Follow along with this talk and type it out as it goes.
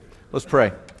Let's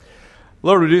pray.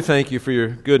 Lord, we do thank you for your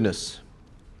goodness.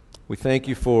 We thank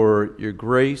you for your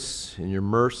grace and your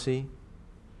mercy.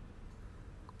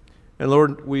 And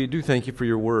Lord, we do thank you for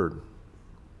your word.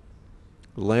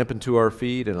 A lamp unto our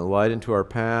feet and a light unto our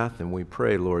path. And we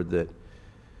pray, Lord, that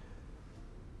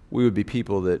we would be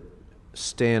people that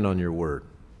stand on your word.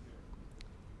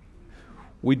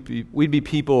 We'd be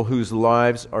people whose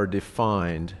lives are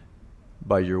defined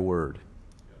by your word.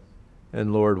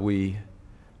 And Lord, we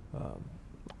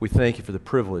thank you for the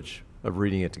privilege of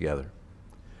reading it together.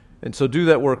 And so do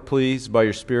that work, please, by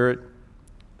your Spirit,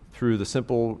 through the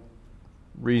simple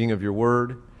reading of your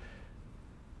word.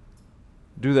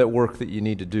 Do that work that you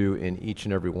need to do in each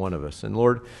and every one of us. And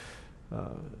Lord,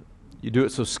 you do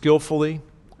it so skillfully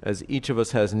as each of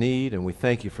us has need, and we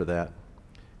thank you for that.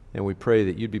 And we pray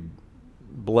that you'd be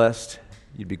blessed,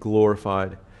 you'd be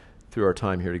glorified through our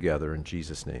time here together. In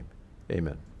Jesus' name,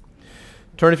 amen.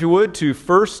 Turn, if you would, to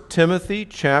 1 Timothy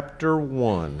chapter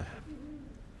 1.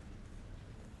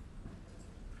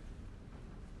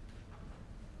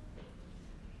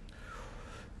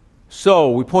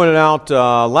 So, we pointed out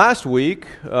last week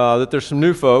that there's some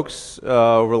new folks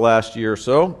over the last year or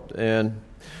so, and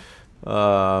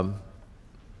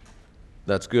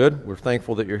that's good. We're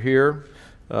thankful that you're here.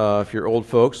 If you're old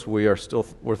folks, we're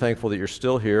thankful that you're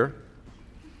still here.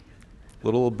 A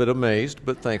little bit amazed,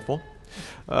 but thankful.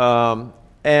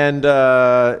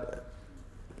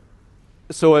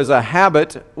 So as a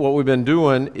habit, what we've been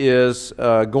doing is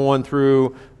going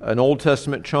through an Old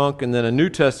Testament chunk and then a New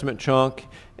Testament chunk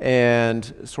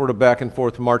and sort of back and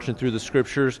forth marching through the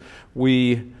Scriptures.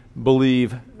 We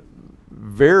believe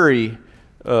very,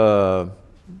 I don't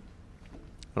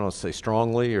want to say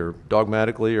strongly or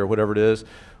dogmatically or whatever it is,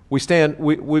 we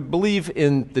believe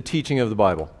in the teaching of the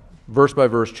Bible. Verse by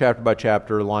verse, chapter by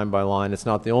chapter, line by line. It's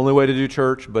not the only way to do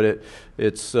church, but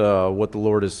it's what the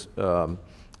Lord has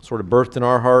sort of birthed in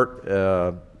our heart,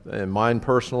 and mine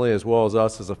personally, as well as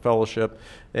us as a fellowship.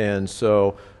 And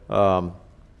so,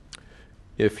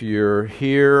 if you're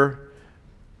here,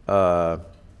 you're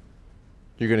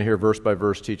going to hear verse by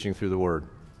verse teaching through the Word.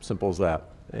 Simple as that.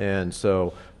 And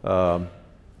so,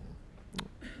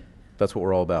 that's what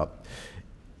we're all about.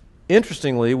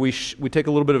 Interestingly, we take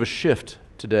a little bit of a shift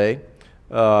today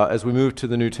as we move to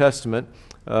the New Testament.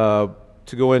 We're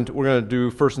going to do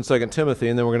 1 and 2 Timothy,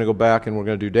 and then we're going to go back and we're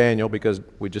going to do Daniel because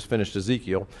we just finished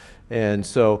Ezekiel. And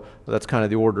so that's kind of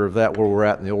the order of that, where we're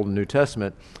at in the Old and New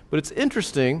Testament. But it's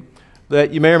interesting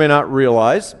that you may or may not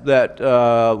realize that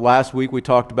last week we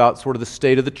talked about sort of the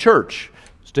state of the church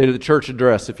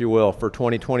address, if you will, for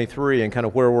 2023, and kind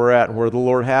of where we're at and where the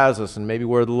Lord has us, and maybe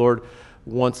where the Lord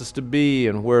wants us to be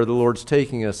and where the Lord's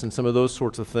taking us and some of those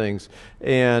sorts of things.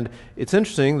 And it's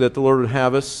interesting that the Lord would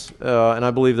have us, and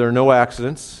I believe there are no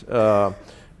accidents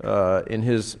in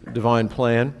His divine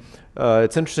plan.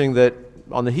 It's interesting that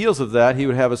on the heels of that, He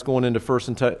would have us going into 1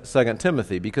 and 2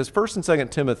 Timothy, because 1 and 2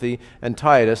 Timothy and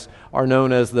Titus are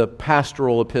known as the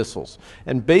pastoral epistles.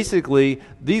 And basically,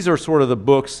 these are sort of the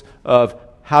books of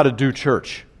how to do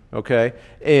church. Okay,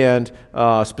 and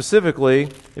specifically,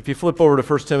 if you flip over to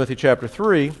 1 Timothy chapter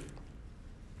 3,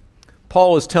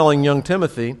 Paul is telling young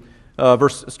Timothy,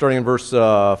 starting in verse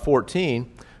 14,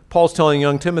 Paul's telling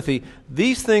young Timothy,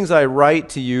 "These things I write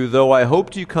to you, though I hope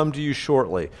to come to you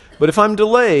shortly. But if I'm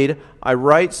delayed, I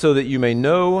write so that you may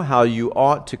know how you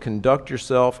ought to conduct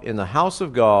yourself in the house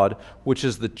of God, which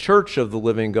is the church of the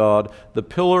living God, the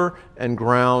pillar and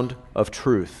ground of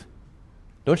truth."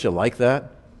 Don't you like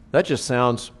that? That just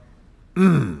sounds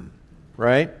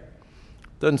right?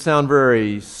 Doesn't sound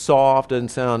very soft, doesn't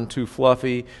sound too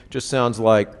fluffy, just sounds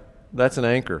like that's an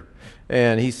anchor.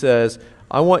 And he says,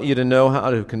 I want you to know how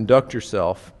to conduct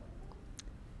yourself,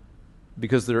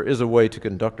 because there is a way to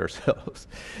conduct ourselves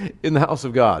in the house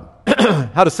of God.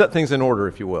 How to set things in order,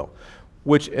 if you will.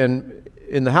 And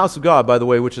in the house of God, by the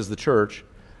way, which is the church,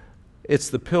 it's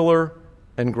the pillar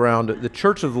and ground. The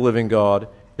church of the living God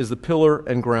is the pillar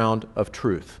and ground of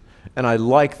truth. And I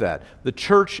like that. The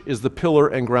church is the pillar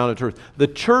and ground of truth. The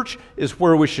church is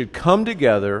where we should come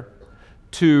together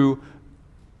to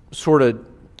sort of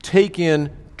take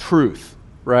in truth,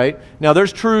 right? Now,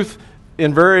 there's truth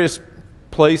in various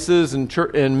places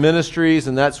and ministries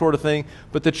and that sort of thing,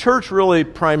 but the church really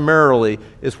primarily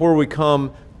is where we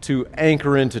come to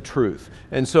anchor into truth.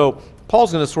 And so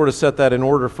Paul's going to sort of set that in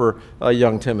order for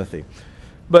young Timothy.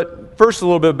 But first, a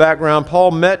little bit of background.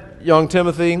 Paul met young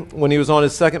Timothy when he was on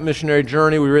his second missionary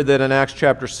journey. We read that in Acts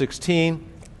chapter 16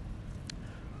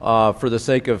 for the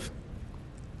sake of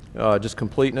just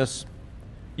completeness.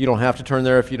 You don't have to turn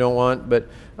there if you don't want. But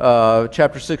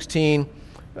chapter 16,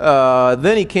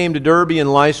 Then he came to Derbe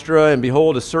and Lystra, and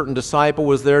behold, a certain disciple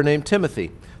was there named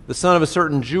Timothy, the son of a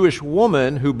certain Jewish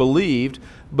woman who believed,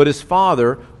 but his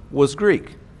father was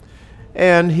Greek.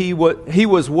 And he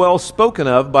was well spoken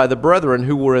of by the brethren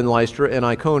who were in Lystra and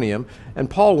Iconium, and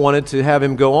Paul wanted to have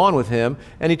him go on with him,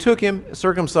 and he took him,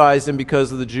 circumcised him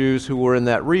because of the Jews who were in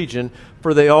that region,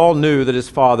 for they all knew that his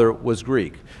father was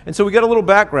Greek. And so we got a little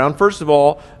background. First of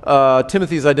all,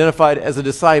 Timothy's identified as a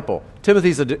disciple.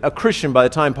 Timothy's a Christian by the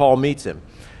time Paul meets him.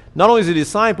 Not only is he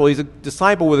he's a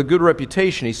disciple with a good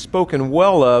reputation. He's spoken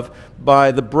well of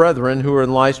by the brethren who are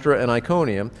in Lystra and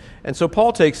Iconium. And so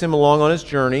Paul takes him along on his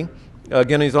journey.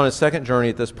 Again, he's on his second journey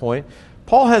at this point.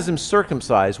 Paul has him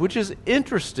circumcised, which is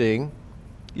interesting.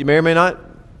 You may or may not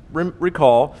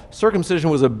recall, circumcision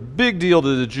was a big deal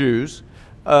to the Jews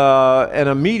and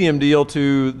a medium deal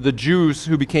to the Jews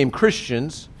who became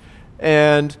Christians,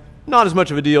 and not as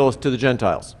much of a deal to the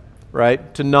Gentiles,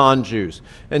 right, to non-Jews.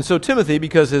 And so Timothy,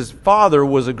 because his father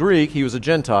was a Greek, he was a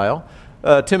Gentile,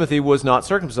 Timothy was not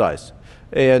circumcised.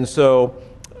 And so,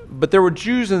 but there were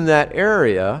Jews in that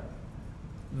area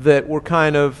that were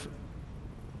kind of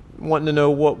wanting to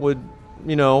know what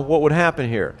would happen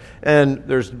here. And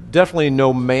there's definitely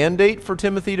no mandate for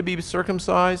Timothy to be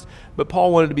circumcised, but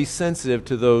Paul wanted to be sensitive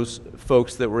to those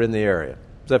folks that were in the area.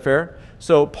 Is that fair?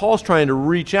 So Paul's trying to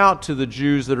reach out to the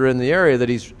Jews that are in the area that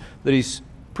he's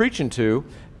preaching to,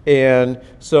 and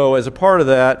so as a part of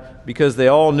that, because they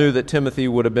all knew that Timothy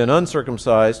would have been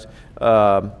uncircumcised,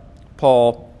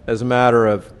 Paul, as a matter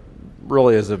of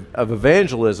really of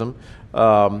evangelism,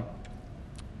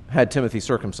 had Timothy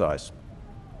circumcised.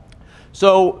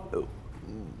 So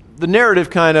the narrative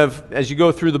kind of, as you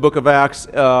go through the book of Acts,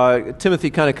 Timothy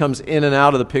kind of comes in and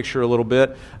out of the picture a little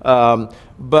bit.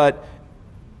 But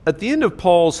at the end of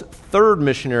Paul's third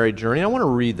missionary journey, I want to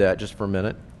read that just for a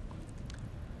minute.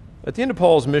 At the end of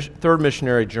Paul's third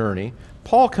missionary journey,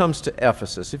 Paul comes to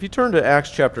Ephesus. If you turn to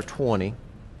Acts chapter 20,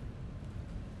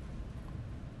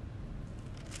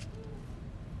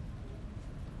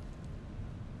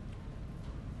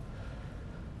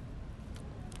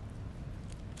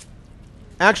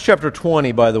 Acts chapter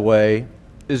 20, by the way,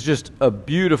 is just a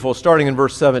beautiful, starting in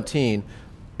verse 17,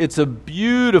 it's a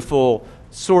beautiful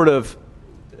sort of,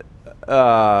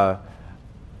 I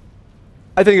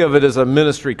think of it as a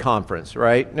ministry conference,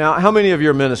 right? Now, how many of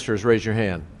your ministers, raise your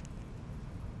hand?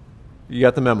 You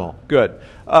got the memo. Good.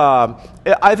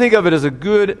 I think of it as a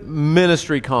good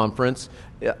ministry conference.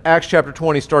 Acts chapter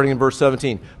 20, starting in verse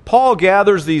 17. Paul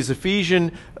gathers these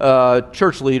Ephesian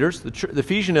church leaders, the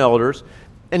Ephesian elders,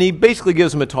 and he basically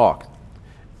gives them a talk.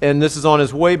 And this is on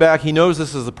his way back. He knows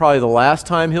this is probably the last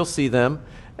time he'll see them.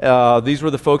 These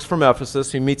were the folks from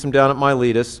Ephesus. He meets them down at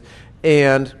Miletus.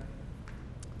 And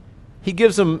he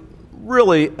gives them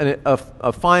really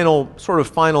a final, sort of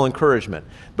final encouragement.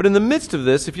 But in the midst of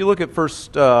this, if you look at verse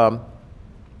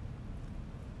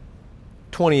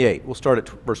 28, we'll start at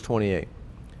verse 28.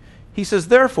 He says,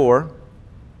 therefore,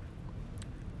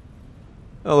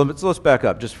 let's back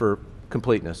up just for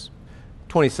completeness.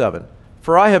 27.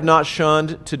 For I have not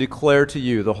shunned to declare to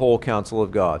you the whole counsel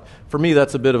of God. For me,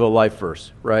 that's a bit of a life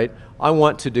verse, right? I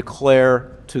want to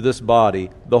declare to this body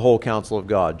the whole counsel of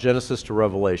God, Genesis to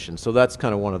Revelation. So that's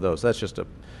kind of one of those. That's just a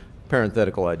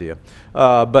parenthetical idea.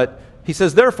 But he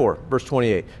says, therefore, verse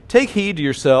 28, take heed to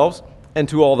yourselves and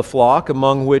to all the flock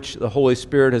among which the Holy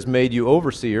Spirit has made you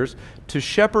overseers, to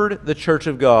shepherd the church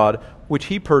of God, which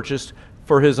he purchased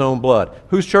for his own blood.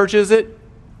 Whose church is it?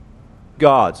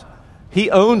 God's. He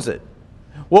owns it.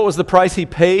 What was the price he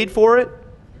paid for it?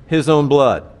 His own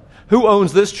blood. Who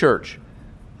owns this church?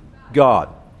 God.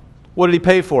 What did he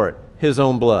pay for it? His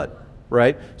own blood,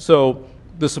 right? So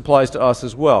this applies to us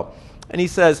as well. And he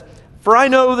says, for I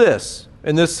know this,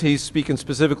 and this he's speaking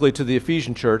specifically to the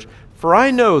Ephesian church, for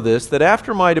I know this, that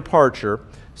after my departure,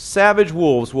 savage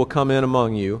wolves will come in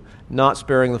among you, not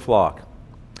sparing the flock.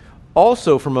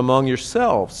 Also from among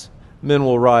yourselves, men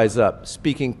will rise up,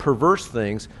 speaking perverse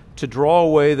things, to draw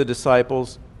away the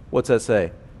disciples, what's that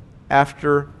say?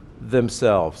 After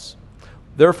themselves.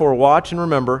 Therefore watch and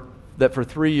remember that for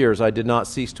 3 years I did not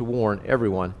cease to warn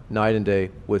everyone night and day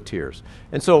with tears.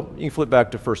 And so you can flip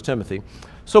back to 1 Timothy.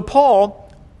 So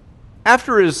Paul,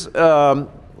 after his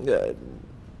after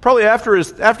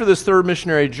this third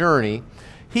missionary journey,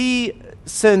 he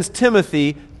sends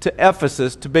Timothy to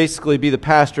Ephesus to basically be the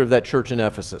pastor of that church in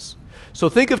Ephesus. So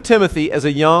think of Timothy as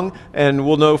a young, and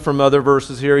we'll know from other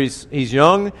verses here, he's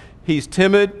young, he's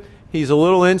timid, he's a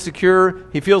little insecure,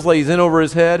 he feels like he's in over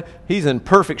his head. He's in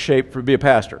perfect shape to be a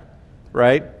pastor,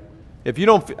 right? If you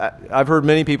don't, I've heard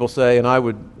many people say, and I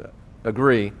would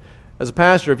agree, as a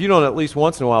pastor, if you don't at least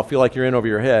once in a while feel like you're in over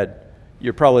your head,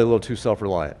 you're probably a little too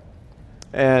self-reliant.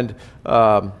 And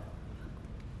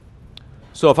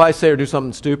so if I say or do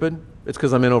something stupid, it's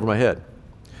because I'm in over my head.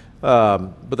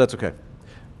 But that's okay.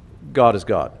 God is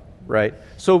God, right?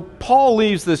 So Paul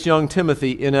leaves this young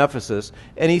Timothy in Ephesus,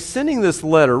 and he's sending this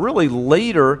letter really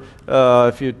later.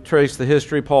 If you trace the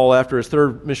history, Paul, after his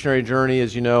third missionary journey,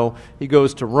 as you know, he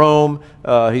goes to Rome.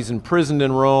 He's imprisoned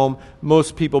in Rome.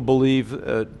 Most people believe,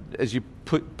 as you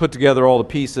put together all the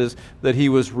pieces, that he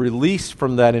was released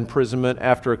from that imprisonment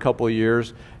after a couple of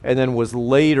years, and then was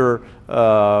later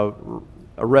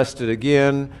arrested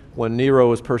again when Nero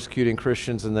was persecuting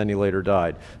Christians, and then he later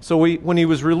died. So when he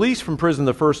was released from prison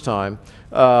the first time,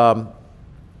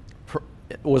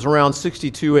 it was around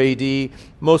 62 AD.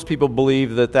 Most people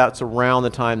believe that that's around the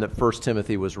time that 1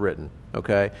 Timothy was written,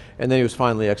 okay? And then he was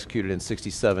finally executed in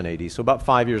 67 AD. So about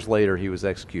 5 years later, he was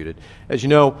executed. As you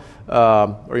know,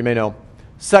 or you may know,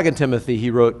 2 Timothy he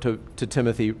wrote to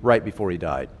Timothy right before he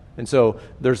died. And so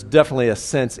there's definitely a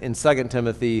sense in 2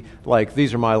 Timothy, like,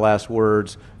 these are my last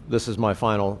words, this is my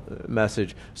final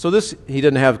message. So he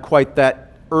didn't have quite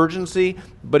that urgency,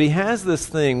 but he has this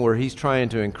thing where he's trying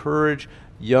to encourage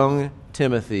young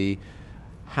Timothy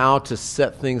how to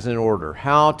set things in order,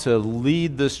 how to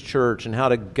lead this church and how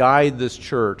to guide this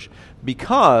church,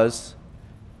 because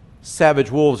savage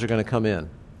wolves are going to come in.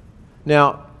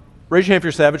 Now, raise your hand if you're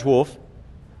a savage wolf.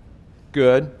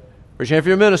 Good. Raise your hand if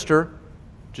you're a minister.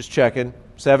 Just checking.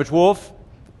 Savage wolf,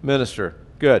 minister.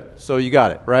 Good. So you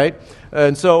got it, right?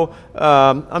 And so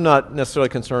I'm not necessarily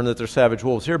concerned that there's savage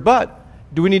wolves here, but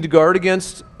do we need to guard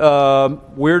against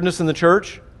weirdness in the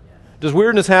church? Does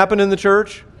weirdness happen in the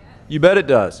church? You bet it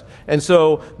does. And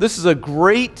so this is a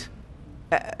great,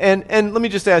 and let me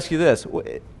just ask you this,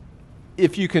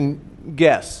 if you can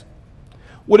guess.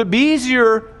 Would it be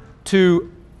easier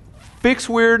to fix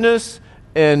weirdness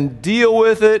and deal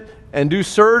with it and do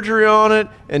surgery on it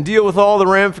and deal with all the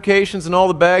ramifications and all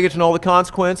the baggage and all the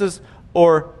consequences,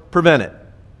 or prevent it?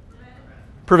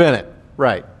 Prevent it,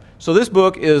 right. So this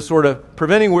book is sort of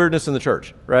preventing weirdness in the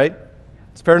church, right?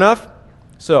 It's fair enough?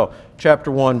 So,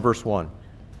 chapter 1, verse 1.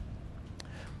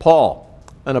 Paul,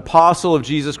 an apostle of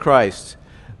Jesus Christ,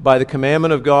 by the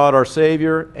commandment of God our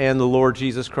Savior and the Lord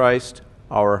Jesus Christ,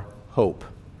 our hope.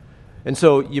 And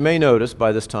so you may notice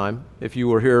by this time, if you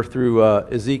were here through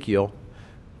Ezekiel,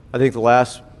 I think the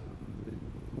last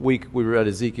week we read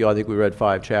Ezekiel, I think we read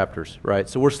 5 chapters, right?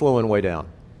 So we're slowing way down.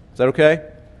 Is that okay?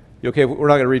 You okay? We're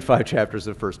not going to read 5 chapters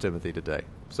of 1 Timothy today.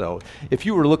 So if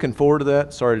you were looking forward to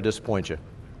that, sorry to disappoint you.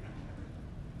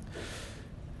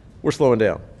 We're slowing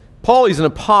down. Paul, he's an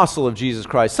apostle of Jesus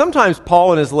Christ. Sometimes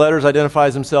Paul in his letters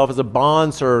identifies himself as a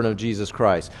bondservant of Jesus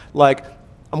Christ. Like,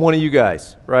 I'm one of you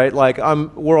guys, right? Like,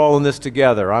 we're all in this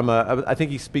together. I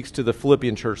think he speaks to the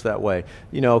Philippian church that way,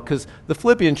 because the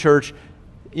Philippian church,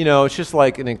 it's just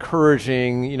like an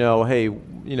encouraging, hey,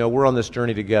 we're on this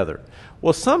journey together.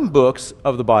 Well, some books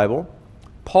of the Bible,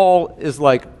 Paul is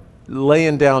like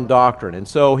laying down doctrine. And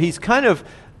so he's kind of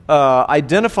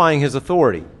identifying his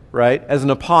authority, right, as an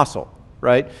apostle,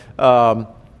 right?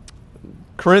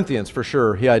 Corinthians, for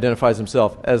sure, he identifies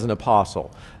himself as an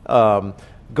apostle.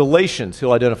 Galatians,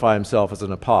 he'll identify himself as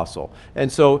an apostle.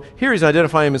 And so here he's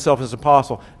identifying himself as an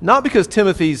apostle, not because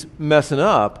Timothy's messing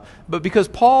up, but because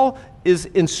Paul is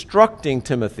instructing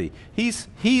Timothy.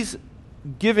 He's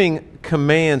giving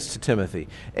commands to Timothy.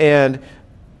 And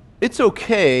it's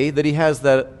okay that he has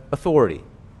that authority.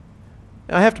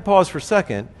 And I have to pause for a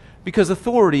second, because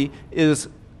authority is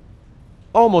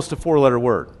almost a 4-letter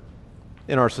word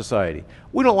in our society.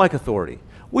 We don't like authority.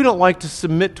 We don't like to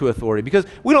submit to authority, because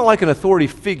we don't like an authority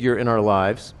figure in our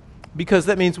lives, because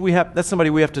that means that's somebody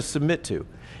we have to submit to.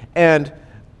 And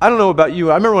I don't know about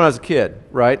you. I remember when I was a kid,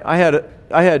 right? I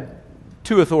had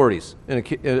 2 authorities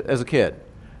as a kid.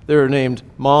 They were named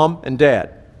Mom and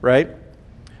Dad, right?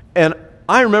 And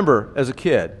I remember as a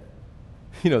kid,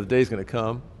 the day's going to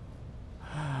come.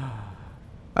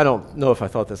 I don't know if I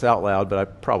thought this out loud, but I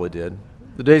probably did.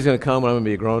 The day's going to come when I'm going to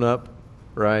be a grown-up,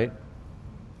 right?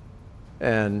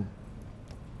 And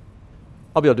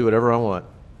I'll be able to do whatever I want,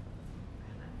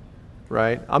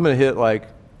 right? I'm going to hit like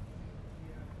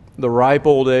the ripe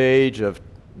old age of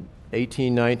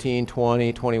 18, 19,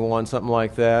 20, 21, something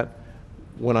like that,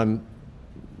 when I'm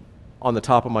on the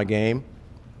top of my game,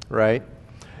 right?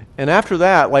 And after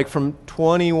that, like from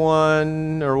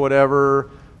 21 or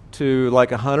whatever to like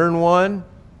 101,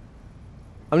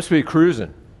 I'm just going to be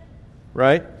cruising,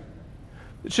 right?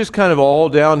 It's just kind of all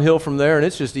downhill from there, and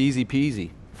it's just easy peasy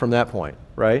from that point,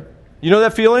 right? You know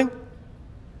that feeling?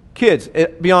 Kids,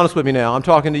 be honest with me now. I'm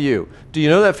talking to you. Do you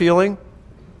know that feeling?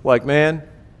 Like, man,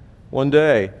 one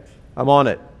day, I'm on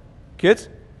it. Kids?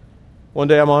 One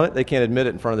day I'm on it, they can't admit it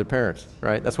in front of their parents,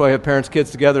 right? That's why we have parents,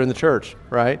 kids together in the church,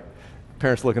 right?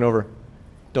 Parents looking over,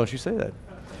 don't you say that.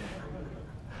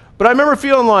 But I remember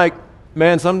feeling like,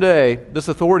 man, someday this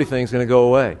authority thing's going to go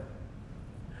away.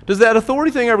 Does that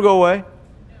authority thing ever go away?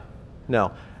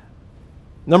 No.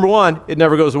 Number one, it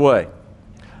never goes away.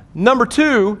 Number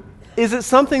two, is it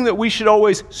something that we should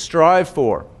always strive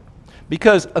for?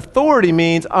 Because authority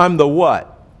means I'm the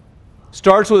what?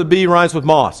 Starts with a B, rhymes with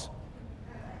Moss.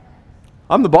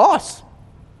 I'm the boss,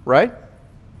 right?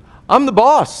 I'm the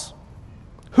boss.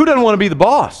 Who doesn't want to be the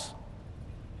boss?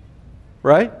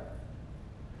 Right?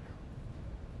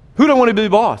 Who doesn't want to be the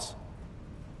boss?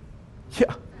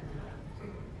 Yeah.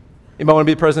 Anybody want to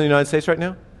be the President of the United States right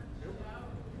now?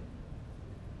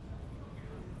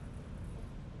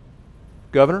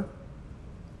 Governor?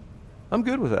 I'm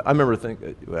good with that. I remember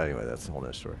thinking, well, anyway, that's a whole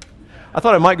other story. I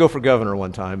thought I might go for governor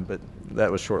one time, but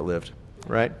that was short-lived,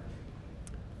 right?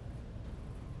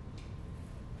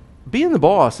 Being the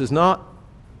boss is not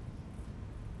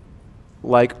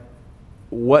like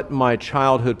what my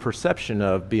childhood perception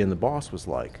of being the boss was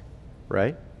like,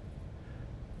 right?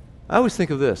 I always think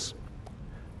of this.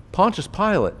 Pontius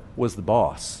Pilate was the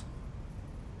boss.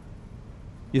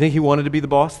 You think he wanted to be the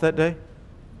boss that day?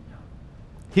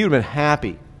 He would have been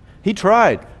happy. He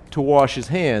tried to wash his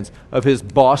hands of his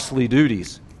bossly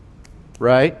duties,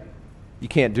 right? You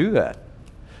can't do that.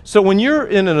 So when you're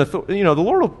in an authority, the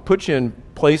Lord will put you in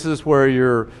places where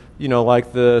you're,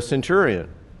 like the centurion,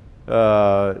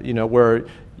 where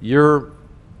you're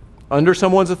under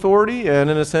someone's authority, and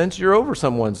in a sense, you're over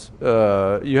someone's,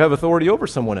 you have authority over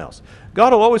someone else.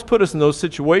 God will always put us in those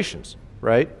situations,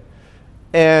 right?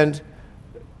 And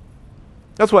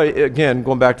that's why, again,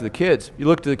 going back to the kids, you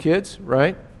look to the kids,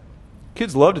 right?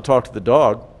 Kids love to talk to the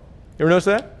dog. You ever notice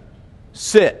that?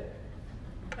 Sit.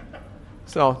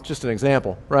 So, just an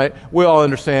example, right? We all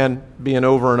understand being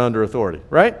over and under authority,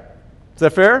 right? Is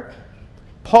that fair?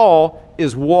 Paul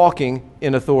is walking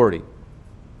in authority.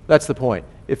 That's the point.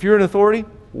 If you're in authority,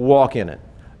 walk in it.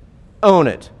 Own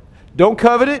it. Don't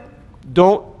covet it.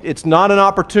 It's not an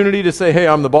opportunity to say, hey,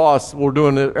 I'm the boss, we're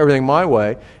doing everything my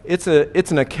way. It's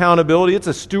an accountability, it's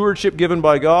a stewardship given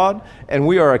by God, and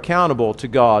we are accountable to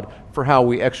God for how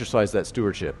we exercise that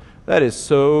stewardship. That is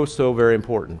so, so very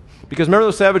important. Because remember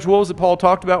those savage wolves that Paul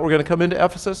talked about were going to come into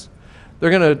Ephesus?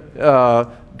 They're going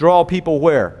to draw people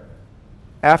where?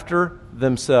 After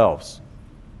themselves,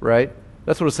 right?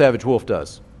 That's what a savage wolf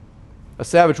does. A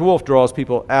savage wolf draws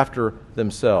people after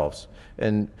themselves.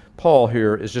 And Paul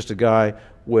here is just a guy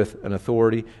with an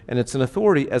authority, and it's an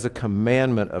authority as a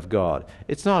commandment of God.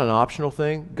 It's not an optional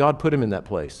thing. God put him in that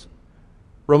place.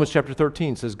 Romans chapter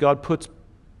 13 says God puts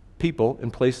people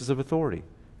in places of authority.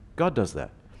 God does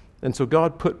that. And so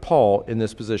God put Paul in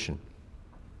this position.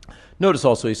 Notice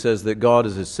also he says that God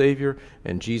is his Savior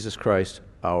and Jesus Christ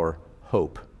our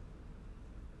hope.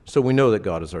 So we know that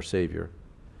God is our Savior.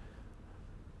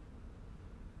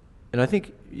 And I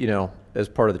think, as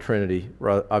part of the Trinity,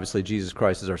 obviously Jesus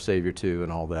Christ is our Savior too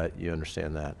and all that. You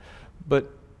understand that.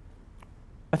 But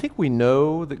I think we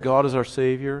know that God is our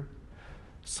Savior.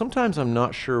 Sometimes I'm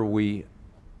not sure we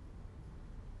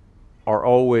are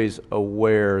always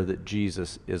aware that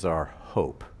Jesus is our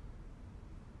hope.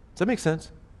 Does that make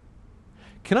sense?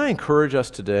 Can I encourage us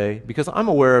today? Because I'm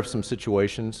aware of some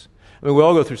situations. I mean, we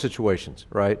all go through situations,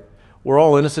 right? We're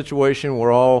all in a situation.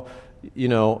 We're all,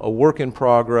 a work in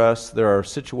progress. There are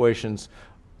situations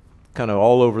kind of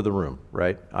all over the room,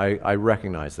 right? I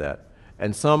recognize that.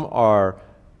 And some are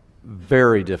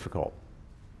very difficult.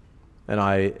 And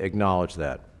I acknowledge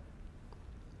that.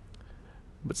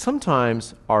 But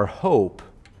sometimes our hope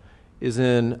is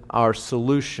in our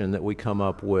solution that we come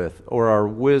up with, or our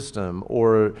wisdom,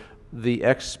 or the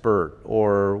expert,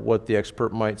 or what the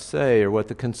expert might say, or what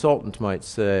the consultant might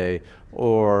say,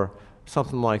 or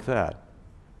something like that.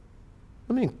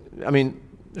 I mean,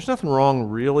 there's nothing wrong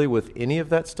really with any of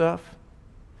that stuff,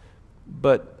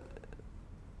 but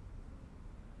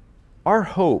our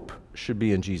hope should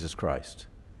be in Jesus Christ,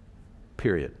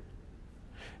 period.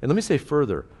 And let me say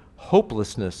further,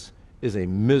 hopelessness is a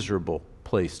miserable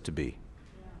place to be.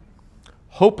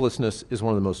 Hopelessness is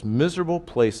one of the most miserable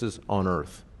places on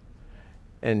earth.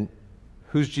 And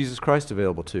who's Jesus Christ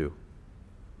available to?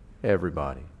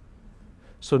 Everybody.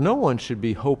 So no one should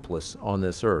be hopeless on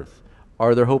this earth.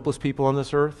 Are there hopeless people on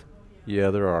this earth? Yeah,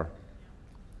 there are.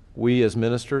 We as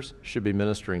ministers should be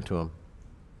ministering to them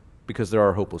because there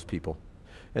are hopeless people.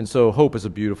 And so hope is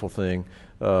a beautiful thing.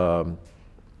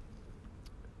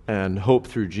 And hope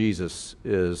through Jesus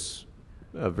is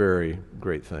a very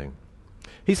great thing.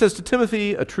 He says to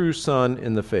Timothy, a true son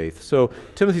in the faith. So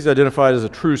Timothy's identified as a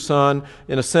true son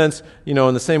in a sense, in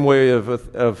the same way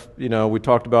of we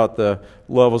talked about the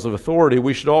levels of authority.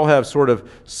 We should all have sort of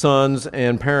sons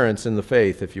and parents in the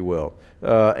faith, if you will.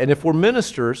 And if we're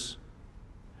ministers,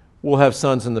 we'll have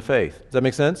sons in the faith. Does that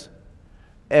make sense?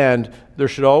 And there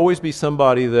should always be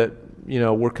somebody that,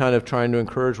 we're kind of trying to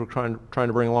encourage, we're trying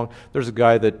to bring along. There's a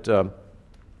guy that,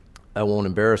 I won't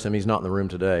embarrass him, he's not in the room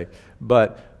today,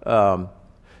 but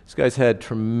this guy's had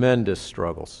tremendous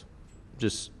struggles,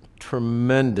 just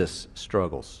tremendous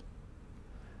struggles,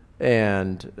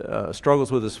 and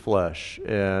struggles with his flesh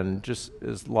and just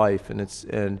his life,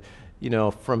 and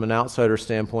from an outsider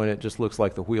standpoint, it just looks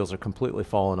like the wheels are completely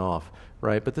falling off,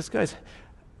 right? But this guy's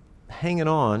hanging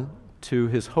on to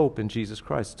his hope in Jesus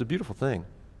Christ. It's a beautiful thing,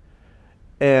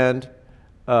 and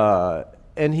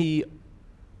he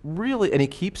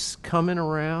keeps coming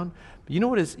around. But you know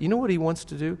what he wants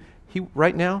to do?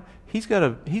 Right now, he's got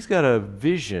a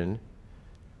vision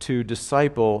to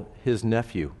disciple his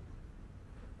nephew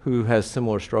who has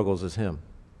similar struggles as him.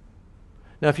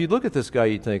 Now, if you look at this guy,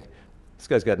 you'd think, this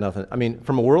guy's got nothing. I mean,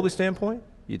 from a worldly standpoint,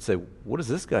 you'd say, what does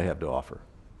this guy have to offer,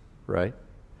 right?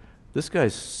 This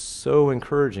guy's so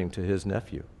encouraging to his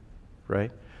nephew,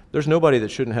 right? There's nobody that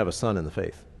shouldn't have a son in the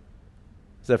faith.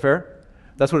 Is that fair?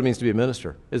 That's what it means to be a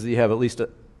minister, is that you have at least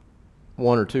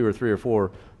one or two or three or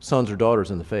four sons or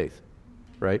daughters in the faith,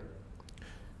 right?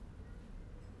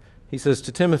 He says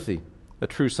to Timothy, a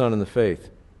true son in the faith.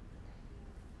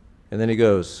 And then he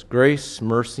goes, grace,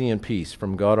 mercy, and peace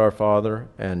from God our Father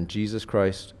and Jesus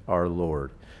Christ our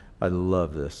Lord. I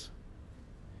love this.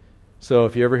 So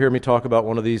if you ever hear me talk about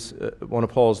one of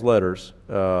Paul's letters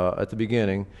at the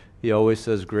beginning, he always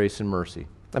says grace and mercy.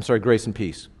 Grace and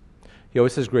peace. He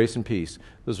always says grace and peace.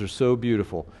 Those are so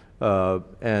beautiful.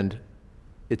 And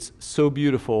it's so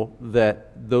beautiful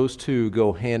that those two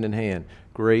go hand in hand,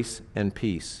 grace and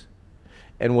peace.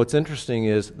 And what's interesting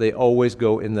is they always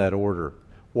go in that order.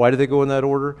 Why do they go in that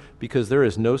order? Because there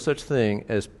is no such thing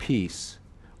as peace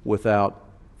without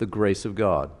the grace of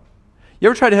God. You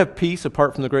ever try to have peace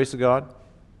apart from the grace of God?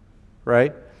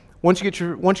 Right? Once you get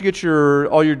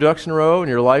all your ducks in a row and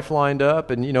your life lined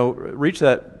up and reach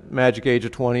that magic age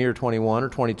of 20 or 21 or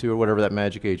 22 or whatever that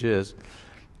magic age is,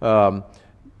 you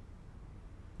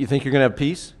think you're going to have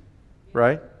peace,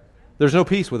 right? There's no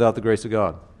peace without the grace of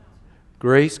God.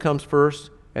 Grace comes first,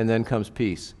 and then comes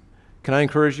peace. Can I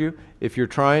encourage you? If you're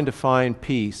trying to find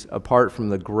peace apart from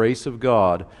the grace of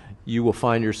God, you will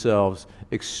find yourselves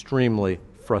extremely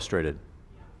frustrated.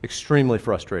 Extremely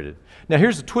frustrated. Now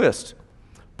here's the twist.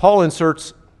 Paul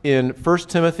inserts in 1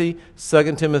 Timothy,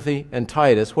 2 Timothy, and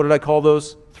Titus, what did I call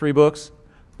those three books?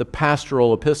 The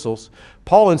pastoral epistles.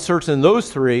 Paul inserts in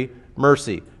those three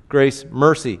mercy. Grace,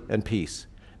 mercy, and peace.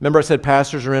 Remember I said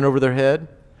pastors are in over their head?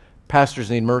 Pastors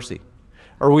need mercy.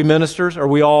 Are we ministers? Are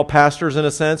we all pastors in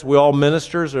a sense? We all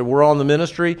ministers? Or we're all in the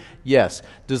ministry? Yes.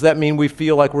 Does that mean we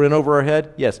feel like we're in over our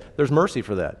head? Yes. There's mercy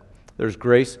for that. There's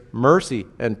grace, mercy,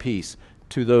 and peace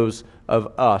to those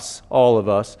of us, all of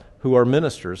us, who are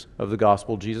ministers of the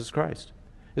gospel of Jesus Christ.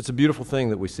 It's a beautiful thing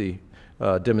that we see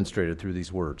demonstrated through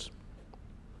these words.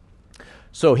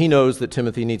 So he knows that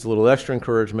Timothy needs a little extra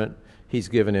encouragement.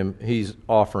 He's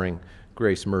offering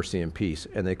grace, mercy, and peace.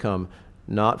 And they come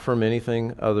not from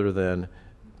anything other than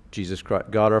Jesus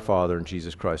Christ, God our Father and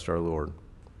Jesus Christ our Lord.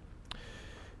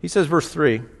 He says, verse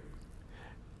 3,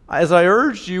 as I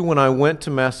urged you when I went to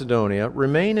Macedonia,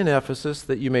 remain in Ephesus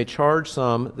that you may charge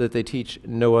some that they teach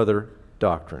no other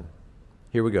doctrine.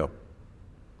 Here we go.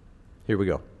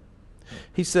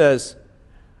 He says,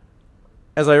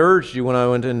 as I urged you when I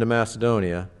went into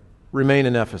Macedonia, remain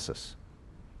in Ephesus.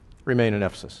 Remain in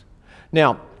Ephesus.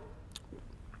 Now,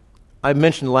 I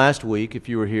mentioned last week, if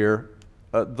you were here,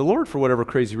 the Lord, for whatever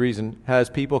crazy reason, has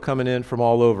people coming in from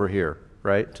all over here,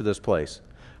 right, to this place.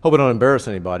 Hope I don't embarrass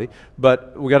anybody,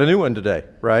 but we got a new one today,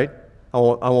 right?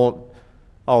 I'll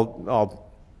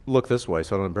look this way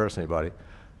so I don't embarrass anybody.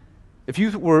 If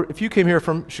you came here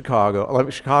from Chicago,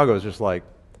 Chicago is just like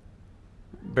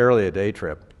barely a day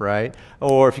trip, right?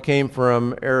 Or if you came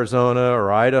from Arizona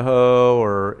or Idaho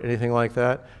or anything like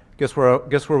that, guess where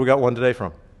we got one today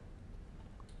from?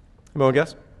 Anyone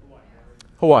guess?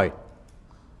 Hawaii.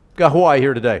 Got Hawaii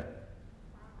here today,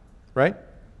 right?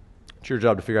 It's your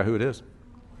job to figure out who it is.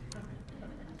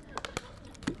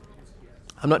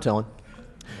 I'm not telling.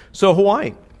 So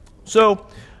Hawaii. So,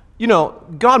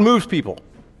 God moves people,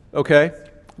 okay?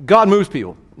 God moves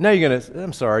people. Now you're going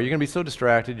to be so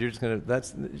distracted, you're just going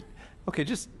to,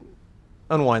 just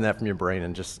unwind that from your brain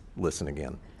and just listen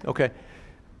again, okay?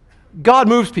 God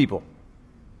moves people.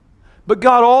 But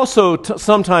God also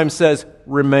sometimes says,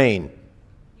 remain.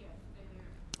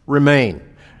 remain.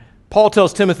 Paul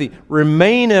tells Timothy,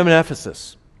 remain in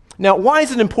Ephesus. Now, why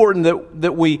is it important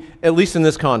that we, at least in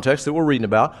this context that we're reading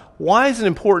about, why is it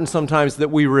important sometimes that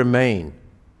we remain?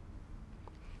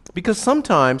 Because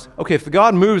sometimes, okay, if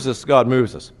God moves us, God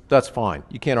moves us. That's fine.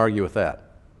 You can't argue with that.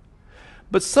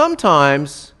 But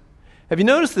sometimes, have you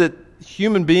noticed that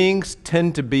human beings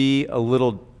tend to be a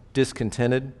little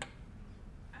discontented?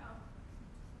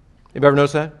 Have you ever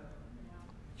noticed that?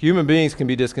 Human beings can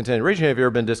be discontented. Raise your hand if you've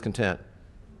ever been discontent.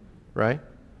 Right?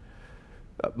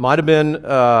 Might have been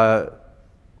a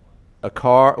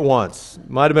car once.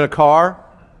 Might have been a car,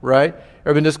 right?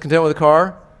 Ever been discontent with a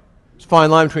car? There's a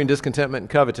fine line between discontentment and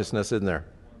covetousness, isn't there?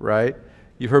 Right?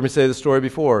 You've heard me say the story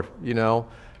before. You know,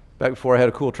 back before I had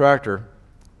a cool tractor,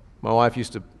 my wife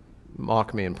used to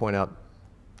mock me and point out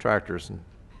tractors and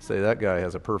say, that guy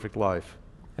has a perfect life.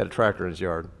 Had a tractor in his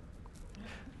yard.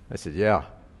 I said, yeah,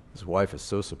 his wife is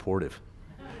so supportive.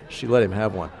 She let him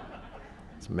have one.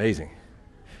 It's amazing.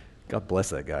 God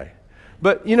bless that guy.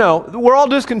 But, you know, we're all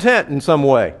discontent in some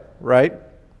way, right?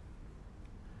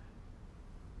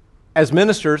 As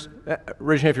ministers,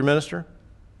 raise your hand if you're a minister.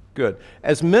 Good.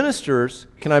 As ministers,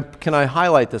 can I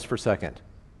highlight this for a second?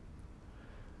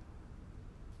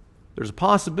 There's a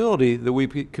possibility that we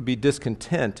could be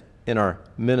discontent in our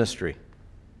ministry,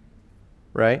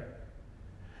 right?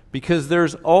 Because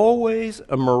there's always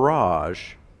a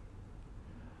mirage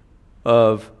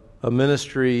of a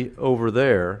ministry over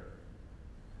there.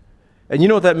 And you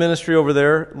know what that ministry over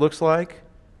there looks like?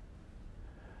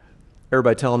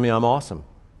 Everybody telling me I'm awesome.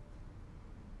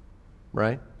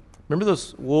 Right? Remember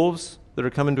those wolves that are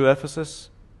coming to Ephesus?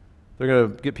 They're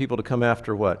going to get people to come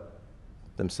after what?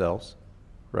 Themselves.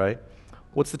 Right?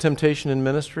 What's the temptation in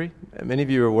ministry? Many of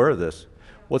you are aware of this.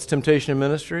 What's temptation in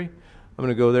ministry? I'm going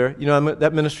to go there. You know,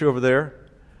 that ministry over there,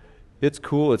 it's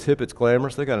cool, it's hip, it's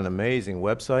glamorous. They got an amazing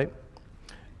website.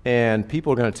 And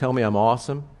people are going to tell me I'm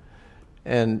awesome.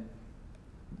 And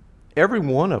every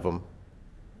one of them,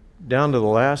 down to the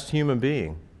last human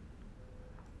being,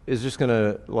 is just going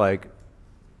to, like,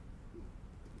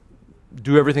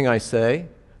 do everything I say.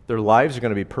 Their lives are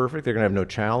going to be perfect. They're going to have no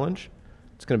challenge.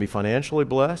 It's going to be financially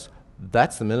blessed.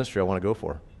 That's the ministry I want to go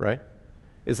for, right?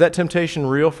 Is that temptation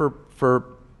real for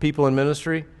people in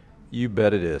ministry? You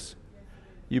bet it is.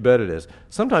 You bet it is.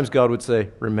 Sometimes God would say,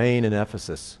 remain in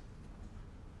Ephesus.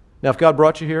 Now, if God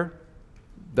brought you here,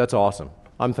 that's awesome.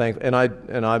 I'm thankful,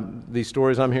 and these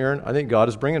stories I'm hearing, I think God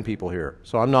is bringing people here.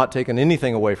 So I'm not taking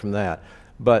anything away from that.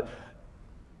 But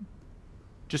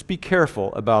just be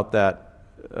careful about that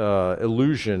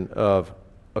illusion of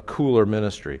a cooler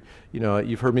ministry. You know,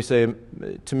 you've heard me say,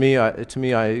 to me,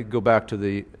 I go back to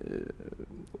the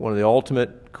one of the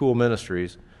ultimate cool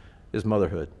ministries is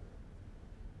motherhood.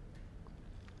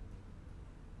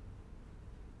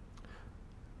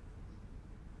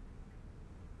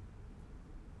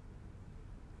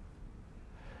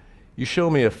 You show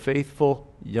me a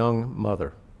faithful young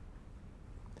mother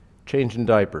changing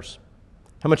diapers.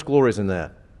 How much glory is in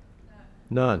that?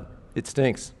 None. It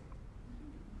stinks.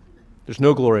 There's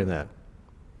no glory in that.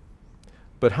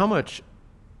 But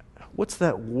what's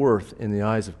that worth in the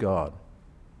eyes of God?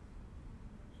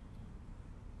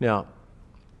 Now,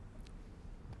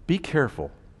 be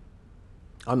careful.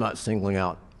 I'm not singling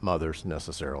out mothers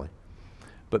necessarily,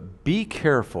 but be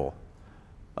careful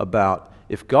about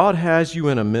if God has you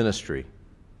in a ministry,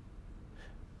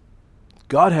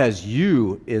 God has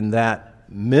you in that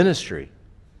ministry.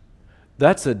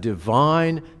 That's a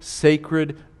divine,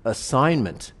 sacred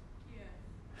assignment.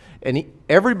 And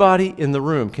everybody in the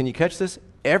room, can you catch this?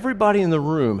 Everybody in the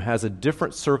room has a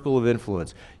different circle of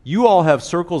influence. You all have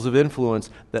circles of influence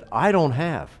that I don't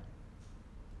have.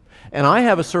 And I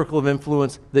have a circle of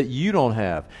influence that you don't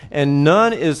have. And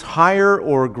none is higher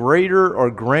or greater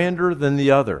or grander than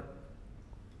the other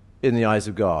in the eyes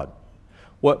of God.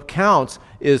 What counts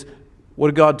is, what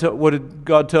did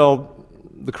God tell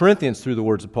the Corinthians through the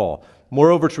words of Paul?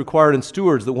 Moreover, it's required in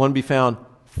stewards that one be found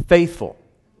faithful.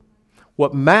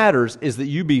 What matters is that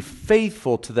you be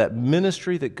faithful to that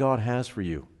ministry that God has for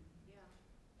you.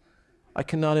 I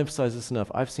cannot emphasize this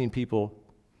enough. I've seen people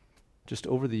just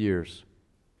over the years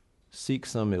seek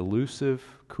some elusive,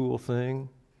 cool thing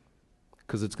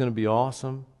because it's going to be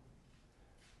awesome.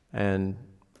 And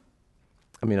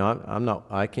I mean,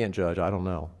 I can't judge. I don't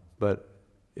know. But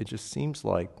it just seems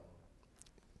like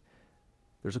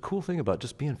there's a cool thing about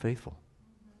just being faithful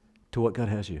to what God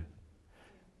has you.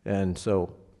 And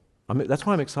so that's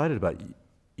why I'm excited about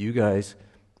you guys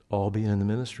all being in the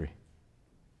ministry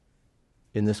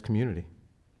in this community.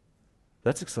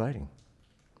 That's exciting.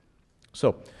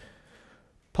 So,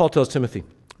 Paul tells Timothy,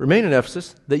 Remain in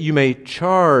Ephesus, that you may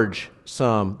charge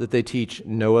some that they teach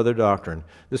no other doctrine.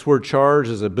 This word charge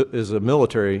is a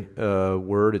military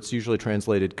word. It's usually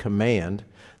translated command.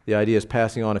 The idea is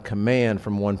passing on a command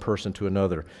from one person to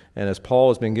another. And as Paul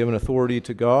has been given authority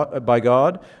by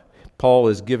God,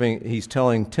 he's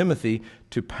telling Timothy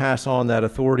to pass on that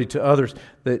authority to others.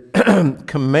 That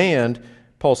command,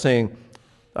 Paul's saying,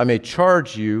 I may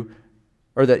charge you,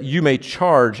 or that you may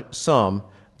charge some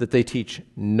that they teach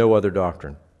no other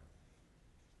doctrine.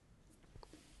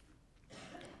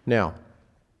 Now,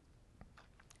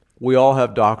 we all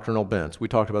have doctrinal bents. We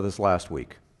talked about this last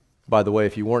week. By the way,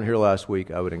 if you weren't here last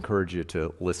week, I would encourage you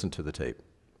to listen to the tape.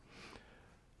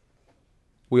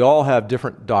 We all have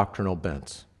different doctrinal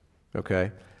bents,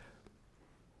 okay?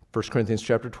 1 Corinthians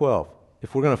chapter 12.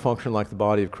 If we're going to function like the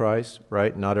body of Christ,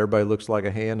 right, not everybody looks like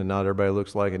a hand, and not everybody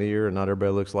looks like an ear, and not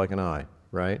everybody looks like an eye,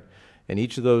 right? And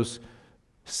each of those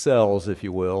cells, if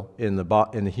you will, in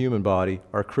the human body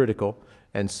are critical,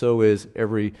 and so is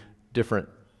every different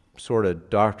sort of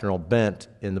doctrinal bent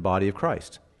in the body of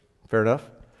Christ. Fair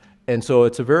enough? And so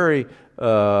it's a very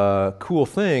cool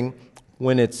thing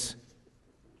when it's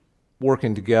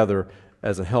working together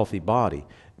as a healthy body.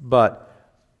 But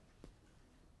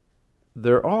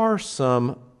there are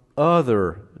some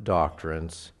other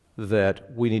doctrines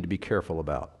that we need to be careful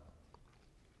about.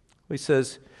 He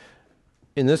says,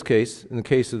 in this case, in the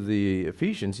case of the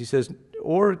Ephesians, he says,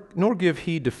 nor give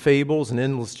heed to fables and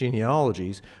endless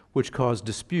genealogies, which cause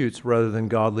disputes rather than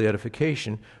godly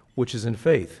edification, which is in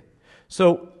faith.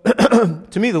 So,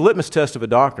 to me, the litmus test of a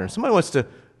doctrine, somebody wants to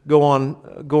go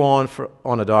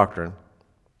on a doctrine.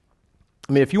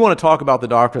 I mean, if you want to talk about the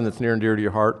doctrine that's near and dear to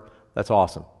your heart, that's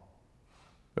awesome.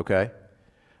 Okay?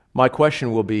 My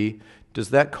question will be, does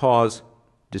that cause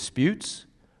disputes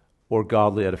or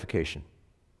godly edification?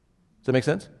 Does that make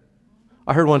sense?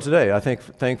 I heard one today. I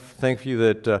thank you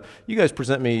that you guys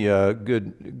present me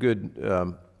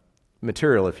good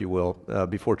material, if you will,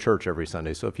 before church every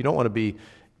Sunday. So if you don't want to be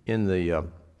in the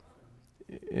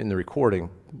recording,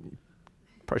 you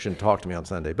probably shouldn't talk to me on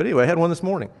Sunday. But anyway, I had one this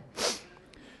morning.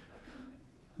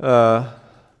 A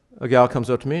gal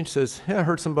comes up to me and she says, "Hey, I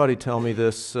heard somebody tell me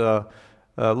this.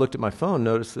 Looked at my phone,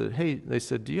 noticed that, hey, they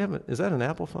said, is that an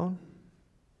Apple phone?"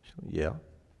 She said, "Yeah."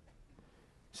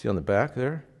 See on the back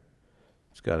there?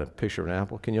 It's got a picture of an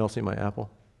apple. Can you all see my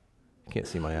apple? You can't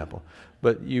see my apple.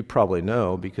 But you probably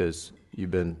know because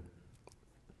you've been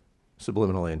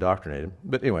subliminally indoctrinated.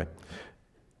 But anyway,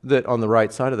 that on the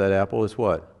right side of that apple is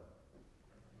what? A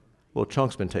little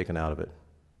chunk's been taken out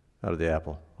of the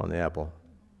apple, on the Apple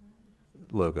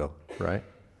logo, right?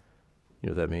 You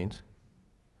know what that means?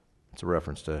 It's a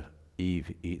reference to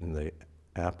Eve eating the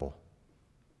apple,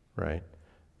 right?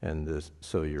 And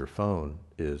so your phone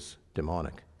is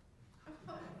demonic.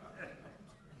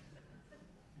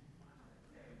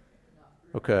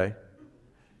 Okay.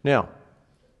 Now,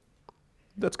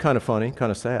 that's kind of funny,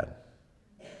 kind of sad,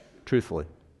 truthfully.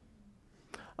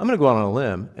 I'm going to go out on a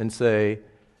limb and say,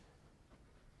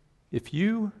 if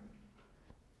you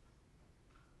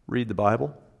read the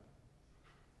Bible,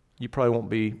 you probably won't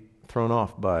be thrown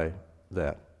off by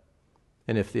that.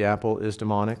 And if the apple is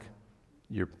demonic,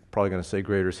 you're probably going to say,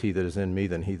 greater is he that is in me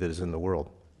than he that is in the world.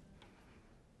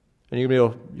 And you're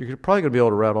probably going to be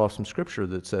able to rattle off some scripture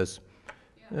that says,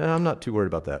 I'm not too worried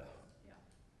about that.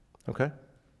 Okay?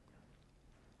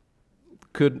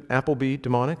 Could apple be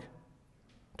demonic?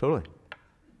 Totally.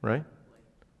 Right?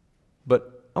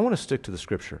 But I want to stick to the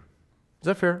scripture. Is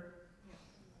that fair?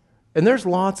 And there's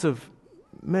lots of,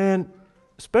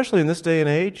 especially in this day and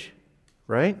age,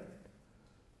 right?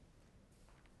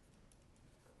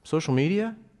 Social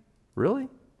media? Really?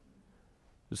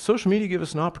 Does social media give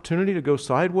us an opportunity to go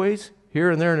sideways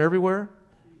here and there and everywhere?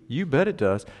 You bet it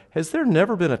does. Has there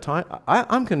never been a time,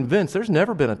 I'm convinced there's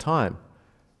never been a time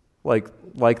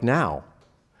like now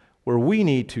where we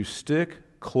need to stick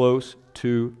close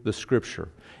to the Scripture.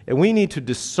 And we need to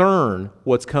discern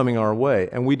what's coming our way.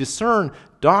 And we discern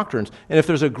doctrines. And if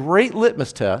there's a great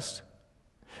litmus test,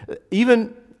 I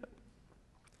want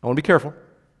to be careful,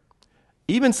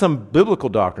 even some biblical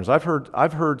doctrines. I've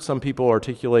heard some people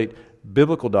articulate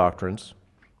biblical doctrines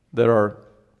that are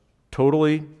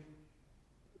totally,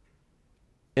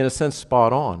 in a sense,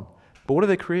 spot on. But what do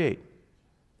they create?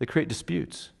 They create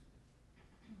disputes.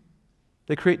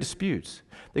 They create disputes.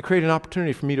 They create an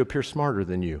opportunity for me to appear smarter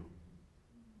than you.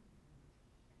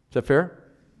 Is that fair?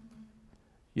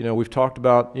 We've talked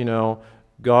about,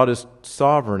 God is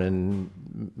sovereign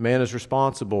and man is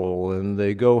responsible and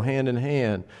they go hand in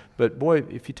hand. But boy,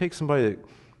 if you take somebody that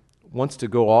wants to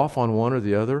go off on one or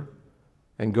the other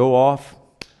and go off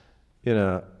in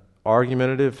a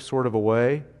argumentative sort of a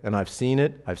way, and I've seen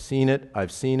it, I've seen it,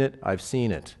 I've seen it, I've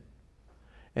seen it.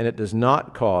 And it does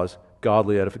not cause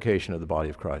godly edification of the body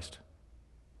of Christ.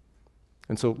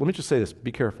 And so let me just say this,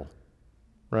 be careful,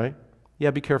 right?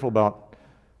 Yeah, be careful about,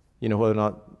 whether or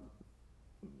not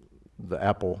the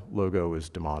Apple logo is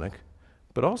demonic,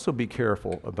 but also be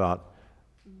careful about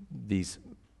the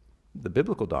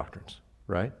biblical doctrines,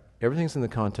 right? Everything's in the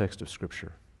context of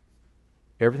Scripture.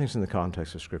 Everything's in the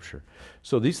context of Scripture.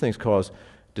 So these things cause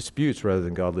disputes rather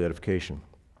than godly edification,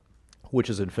 which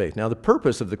is in faith. Now, the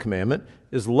purpose of the commandment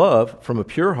is love from a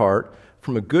pure heart,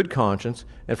 from a good conscience,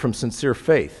 and from sincere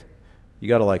faith. You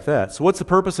got to like that. So what's the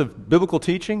purpose of biblical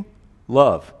teaching?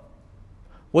 Love.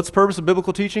 What's the purpose of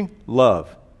biblical teaching?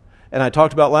 Love. And I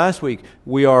talked about last week,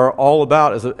 we are all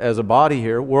about, as a body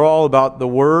here, we're all about the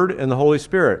Word and the Holy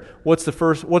Spirit. What's the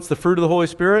fruit of the Holy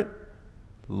Spirit?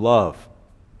 Love.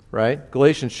 Right?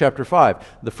 Galatians chapter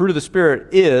 5. The fruit of the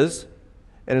Spirit is,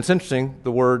 and it's interesting,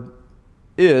 the word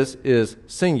is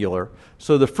singular.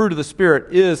 So the fruit of the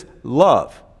Spirit is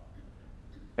love.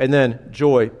 And then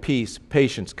joy, peace,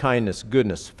 patience, kindness,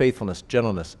 goodness, faithfulness,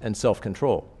 gentleness, and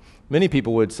self-control. Many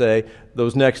people would say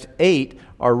those next 8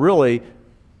 are really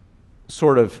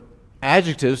sort of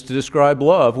adjectives to describe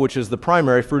love, which is the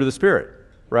primary fruit of the Spirit,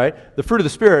 right? The fruit of the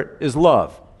Spirit is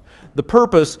love. The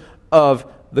purpose of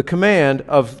the command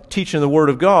of teaching the Word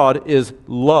of God is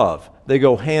love. They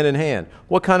go hand in hand.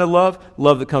 What kind of love?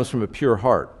 Love that comes from a pure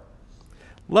heart.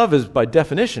 Love is, by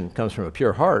definition, comes from a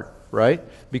pure heart, right?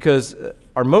 Because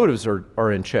our motives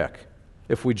are in check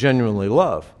if we genuinely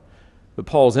love. But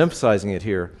Paul's emphasizing it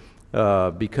here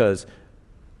because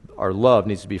our love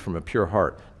needs to be from a pure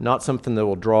heart, not something that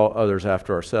will draw others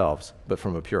after ourselves, but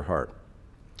from a pure heart.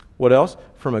 What else?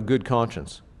 From a good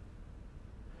conscience.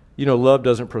 Love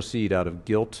doesn't proceed out of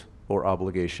guilt or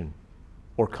obligation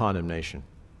or condemnation.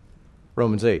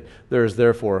 Romans 8, there is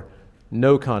therefore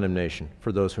no condemnation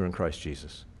for those who are in Christ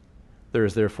Jesus. There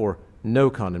is therefore no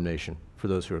condemnation for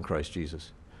those who are in Christ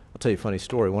Jesus. I'll tell you a funny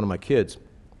story. One of my kids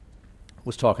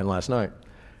was talking last night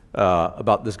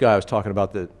about this guy I was talking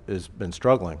about that has been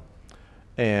struggling.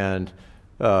 And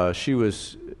she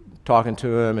was talking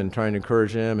to him and trying to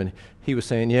encourage him, and he was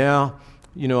saying, I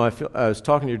was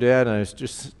talking to your dad, and I was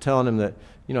just telling him that,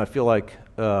 I feel like,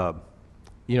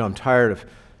 I'm tired of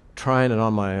trying it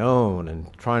on my own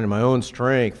and trying in my own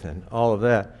strength and all of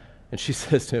that. And she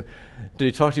says to him, did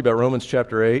he talk to you about Romans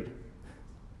chapter 8? And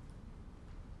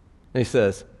he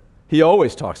says, he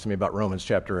always talks to me about Romans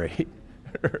chapter 8.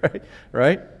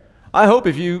 Right? I hope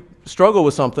if you struggle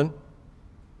with something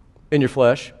in your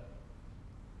flesh,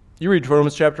 you read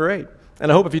Romans chapter 8.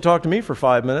 And I hope if you talk to me for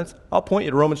 5 minutes, I'll point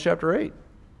you to Romans chapter 8.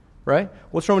 Right?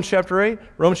 What's Romans chapter 8?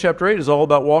 Romans chapter 8 is all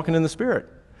about walking in the Spirit.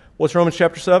 What's Romans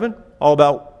chapter 7? All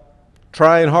about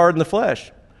trying hard in the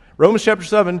flesh. Romans chapter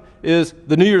 7 is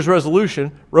the New Year's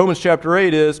resolution. Romans chapter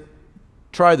 8 is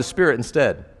try the Spirit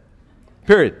instead.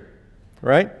 Period.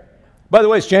 Right? By the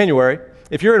way, it's January.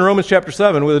 If you're in Romans chapter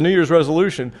 7 with a New Year's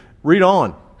resolution, read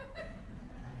on.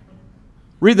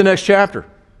 Read the next chapter.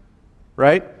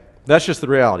 Right? That's just the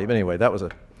reality. But anyway, that was a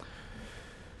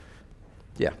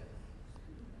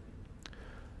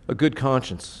good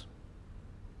conscience.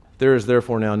 There is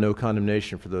therefore now no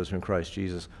condemnation for those who are in Christ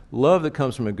Jesus. Love that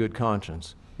comes from a good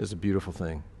conscience is a beautiful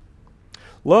thing.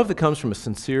 Love that comes from a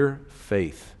sincere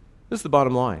faith. This is the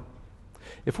bottom line.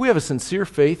 If we have a sincere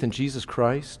faith in Jesus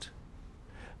Christ,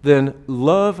 then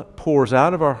love pours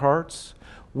out of our hearts.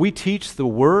 We teach the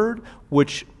Word,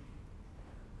 which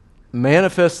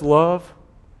manifests love,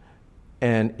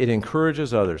 and it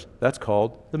encourages others. That's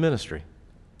called the ministry.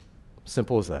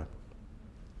 Simple as that.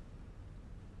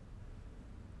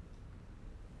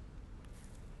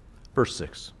 Verse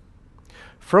 6.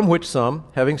 From which some,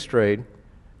 having strayed,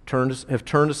 have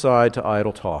turned aside to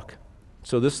idle talk.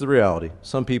 So this is the reality.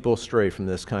 Some people stray from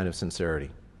this kind of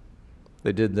sincerity.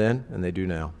 They did then, and they do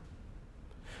now.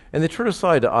 And they turn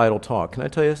aside to idle talk. Can I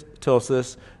tell us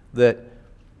this? That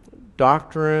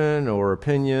doctrine or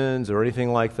opinions or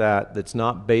anything like that that's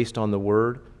not based on the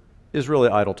Word is really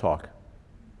idle talk.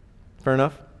 Fair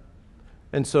enough?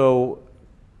 And so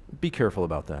be careful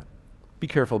about that. Be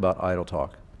careful about idle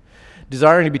talk.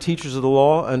 Desiring to be teachers of the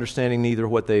law, understanding neither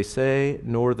what they say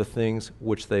nor the things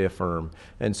which they affirm.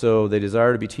 And so they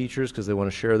desire to be teachers because they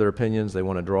want to share their opinions, they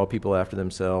want to draw people after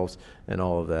themselves, and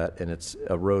all of that. And it's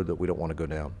a road that we don't want to go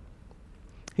down.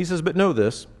 He says, but know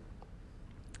this,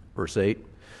 verse 8,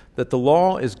 that the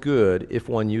law is good if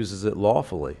one uses it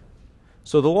lawfully.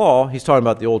 So the law, he's talking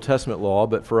about the Old Testament law,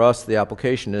 but for us the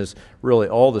application is really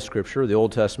all the Scripture, the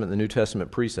Old Testament and the New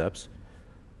Testament precepts.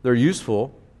 They're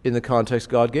useful in the context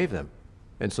God gave them.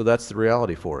 And so that's the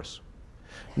reality for us.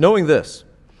 knowing this,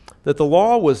 that the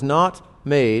law was not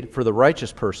made for the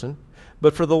righteous person,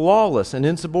 but for the lawless and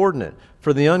insubordinate,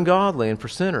 for the ungodly and for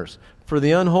sinners, for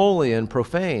the unholy and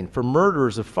profane, for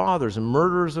murderers of fathers and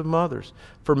murderers of mothers,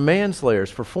 for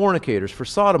manslayers, for fornicators, for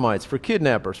sodomites, for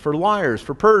kidnappers, for liars,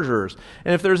 for perjurers,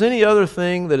 and if there's any other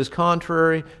thing that is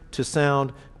contrary to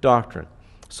sound doctrine.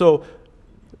 So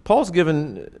Paul's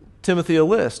given Timothy a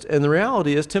list, and the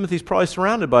reality is Timothy's probably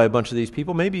surrounded by a bunch of these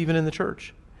people, maybe even in the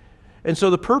church. And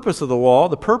so the purpose of the law,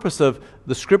 the purpose of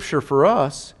the Scripture for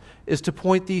us, is to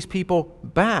point these people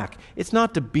back. It's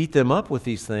not to beat them up with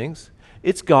these things.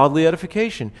 It's godly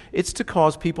edification. It's to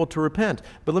cause people to repent.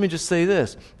 But let me just say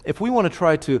this. If we want to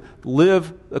try to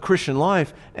live a Christian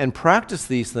life and practice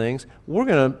these things, we're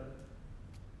going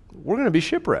to be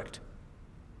shipwrecked.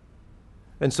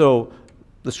 And so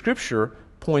the Scripture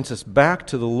points us back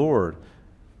to the Lord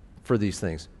for these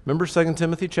things. Remember 2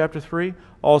 Timothy chapter 3?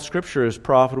 All Scripture is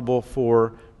profitable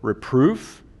for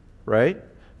reproof, right?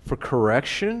 For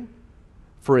correction,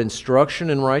 for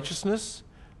instruction in righteousness,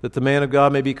 that the man of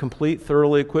God may be complete,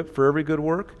 thoroughly equipped for every good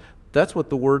work. That's what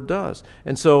the Word does.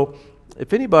 And so,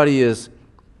 if anybody is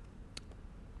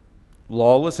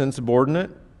lawless, insubordinate,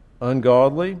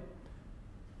 ungodly,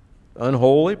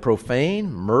 unholy,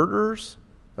 profane, murderers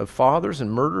of fathers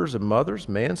and murderers of mothers,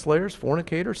 manslayers,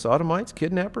 fornicators, sodomites,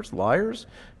 kidnappers, liars,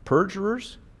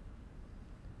 perjurers.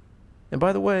 And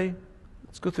by the way,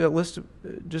 let's go through that list.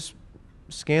 Just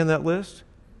scan that list.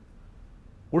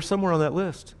 We're somewhere on that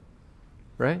list,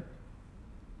 right?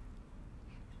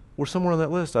 We're somewhere on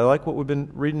that list. I like what we've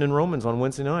been reading in Romans on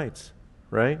Wednesday nights,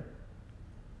 right?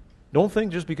 Don't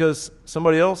think just because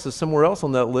somebody else is somewhere else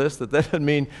on that list that doesn't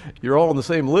mean you're all on the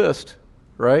same list,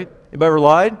 right? Anybody ever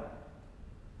lied?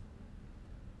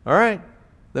 All right,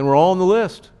 then we're all on the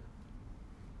list,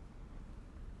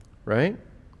 right?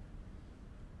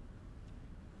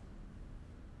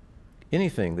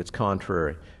 Anything that's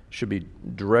contrary should be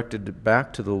directed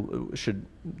back to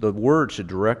the Word should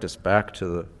direct us back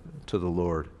to the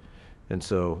Lord. And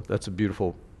so that's a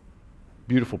beautiful,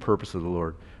 beautiful purpose of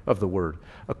the Word.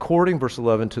 According, verse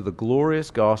 11, to the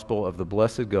glorious gospel of the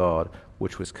blessed God,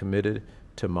 which was committed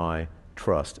to my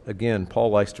trust. Again, Paul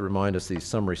likes to remind us these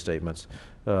summary statements.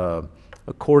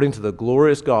 According to the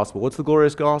glorious gospel. What's the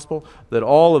glorious gospel? That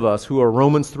all of us who are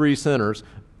Romans 3 sinners,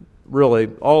 really,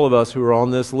 all of us who are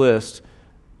on this list,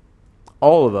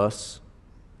 all of us,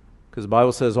 because the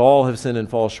Bible says all have sinned and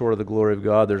fall short of the glory of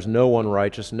God. There's no one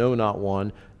righteous, no, not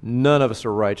one. None of us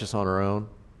are righteous on our own.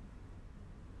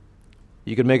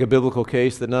 You could make a biblical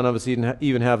case that none of us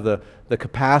even have the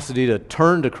capacity to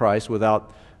turn to Christ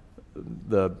without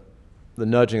the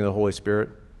nudging of the Holy Spirit.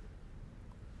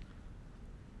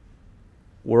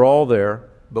 We're all there,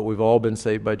 but we've all been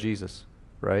saved by Jesus,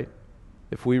 right?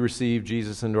 If we receive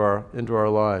Jesus into our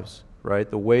lives, right?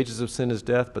 The wages of sin is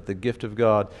death, but the gift of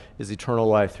God is eternal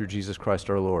life through Jesus Christ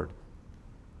our Lord.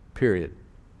 Period.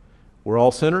 We're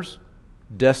all sinners,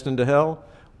 destined to hell.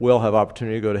 We'll have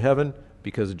opportunity to go to heaven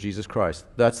because of Jesus Christ.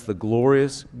 That's the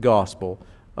glorious gospel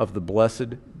of the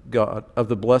blessed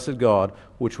God,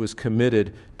 which was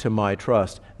committed to my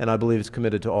trust. And I believe it's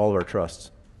committed to all of our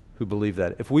trusts who believe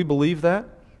that. If we believe that,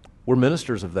 we're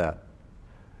ministers of that.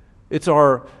 It's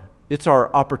our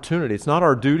opportunity. It's not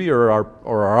our duty or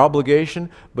our obligation,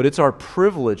 but it's our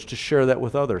privilege to share that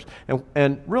with others.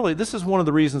 And really, this is one of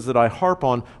the reasons that I harp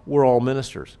on we're all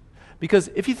ministers. Because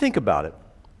if you think about it,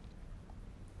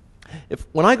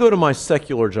 when I go to my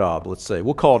secular job, let's say,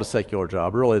 we'll call it a secular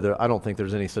job. Really, I don't think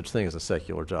there's any such thing as a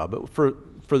secular job. But for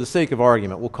the sake of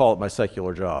argument, we'll call it my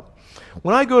secular job.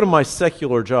 When I go to my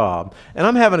secular job and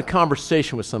I'm having a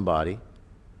conversation with somebody,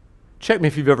 check me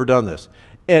if you've ever done this,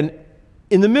 and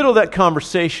in the middle of that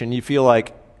conversation, you feel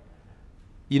like,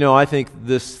 I think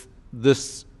this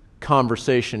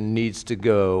conversation needs to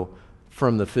go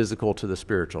from the physical to the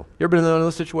spiritual. You ever been in one of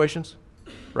those situations?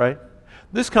 Right?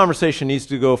 This conversation needs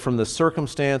to go from the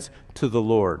circumstance to the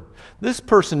Lord. This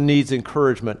person needs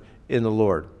encouragement in the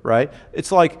Lord, right?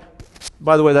 It's like,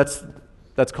 by the way,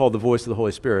 that's called the voice of the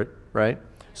Holy Spirit, right?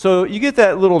 So you get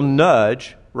that little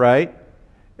nudge, right?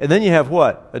 And then you have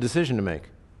what? A decision to make,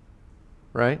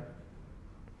 right?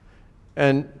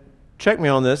 And check me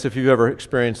on this if you've ever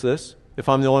experienced this. If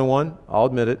I'm the only one, I'll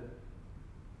admit it.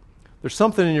 There's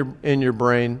something in your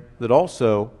brain that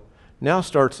also now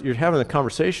you're having a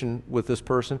conversation with this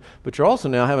person, but you're also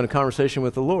now having a conversation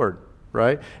with the Lord,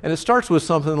 right? And it starts with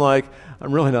something like,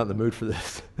 I'm really not in the mood for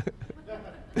this.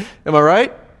 Am I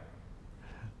right?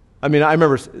 I mean, I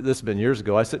remember, this has been years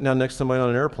ago, I was sitting down next to somebody on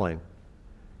an airplane,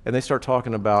 and they start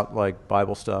talking about like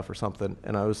Bible stuff or something,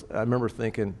 and I remember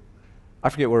thinking, I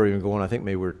forget where we were going. I think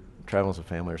maybe we were traveling as a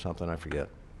family or something. I forget.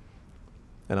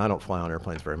 And I don't fly on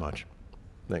airplanes very much,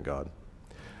 thank God.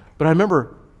 But I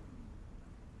remember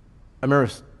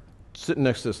sitting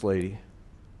next to this lady,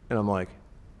 and I'm like,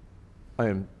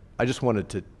 I just wanted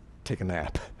to take a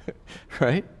nap,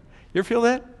 right? You ever feel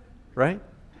that, right?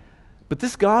 But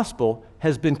this gospel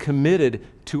has been committed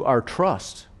to our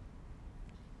trust,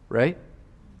 right?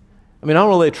 I mean, I don't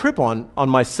want to lay a trip on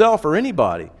myself or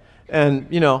anybody. And,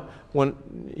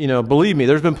 believe me,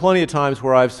 there's been plenty of times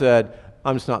where I've said,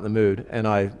 I'm just not in the mood, and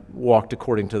I walked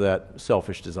according to that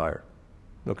selfish desire.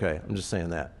 Okay, I'm just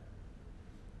saying that.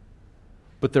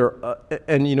 But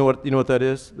and you know what that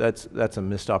is? That's a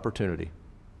missed opportunity,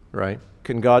 right?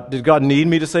 Did God need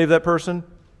me to save that person?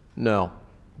 No.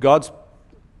 God's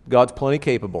plenty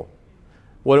capable.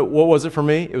 What was it for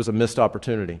me? It was a missed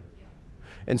opportunity.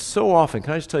 And so often,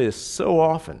 can I just tell you, so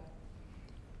often,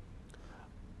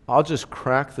 I'll just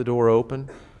crack the door open,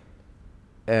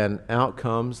 and out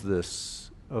comes this,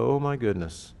 oh my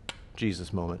goodness,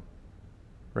 Jesus moment,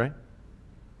 right?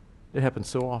 It happens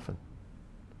so often.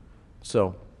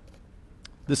 So,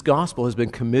 this gospel has been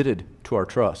committed to our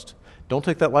trust. Don't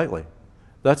take that lightly.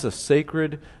 That's a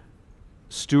sacred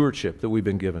stewardship that we've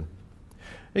been given.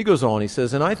 He goes on, he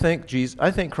says, and I thank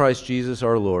Christ Jesus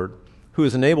our Lord, who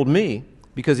has enabled me,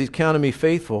 because he's counted me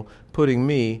faithful, putting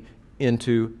me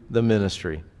into the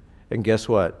ministry. And guess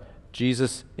what?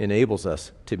 Jesus enables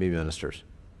us to be ministers,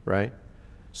 right?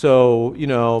 So,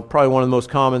 probably one of the most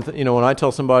common, when I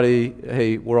tell somebody,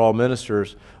 hey, we're all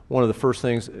ministers, one of the first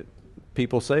things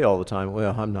people say all the time,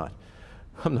 well, I'm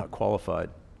not qualified,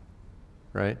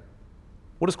 right?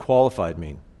 What does qualified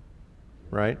mean,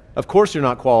 right? Of course you're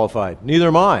not qualified. Neither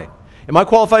am I. Am I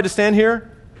qualified to stand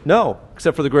here? No,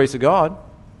 except for the grace of God,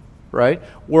 right?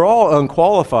 We're all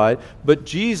unqualified, but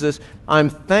Jesus, I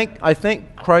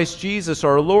thank Christ Jesus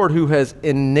our Lord, who has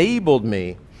enabled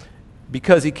me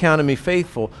because he counted me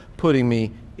faithful, putting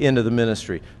me into the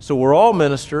ministry. So we're all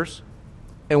ministers,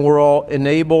 and we're all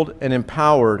enabled and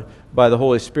empowered by the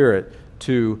Holy Spirit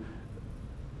to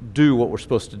do what we're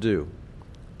supposed to do,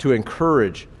 to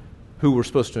encourage who we're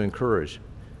supposed to encourage,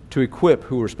 to equip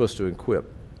who we're supposed to equip.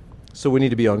 So we need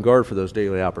to be on guard for those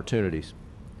daily opportunities.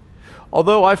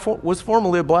 Although I was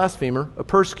formerly a blasphemer, a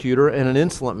persecutor, and an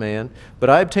insolent man, but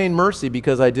I obtained mercy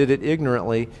because I did it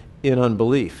ignorantly in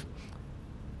unbelief.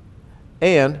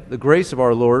 And the grace of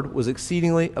our Lord was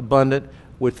exceedingly abundant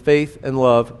with faith and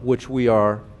love, which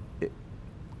are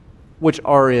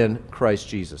in Christ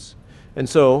Jesus. And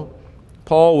so,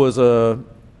 Paul was many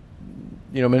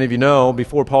of you know,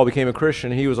 before Paul became a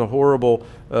Christian, he was a horrible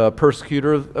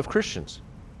persecutor of Christians.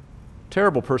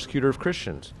 Terrible persecutor of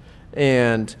Christians.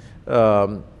 And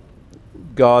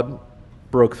God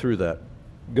broke through that.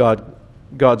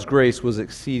 God's grace was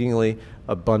exceedingly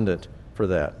abundant for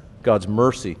that. God's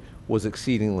mercy was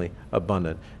exceedingly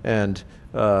abundant. And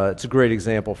it's a great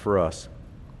example for us.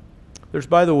 There's,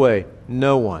 by the way,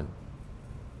 no one.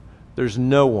 There's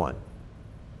no one.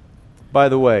 By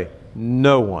the way,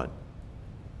 no one.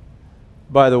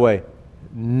 By the way,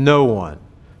 no one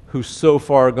who's so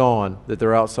far gone that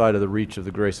they're outside of the reach of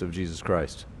the grace of Jesus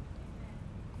Christ.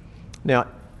 Now,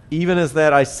 even as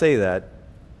that I say that,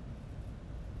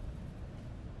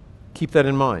 keep that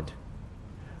in mind.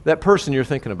 That person you're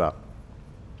thinking about,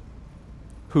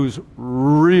 who's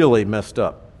really messed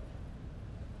up.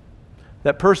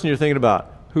 That person you're thinking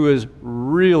about, who is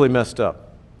really messed up.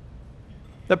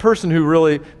 That person who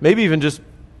really, maybe even just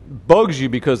bugs you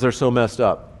because they're so messed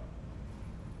up.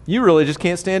 You really just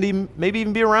can't stand maybe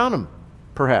even be around them,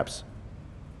 perhaps,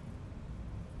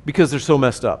 because they're so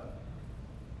messed up.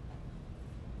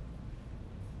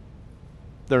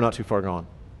 They're not too far gone.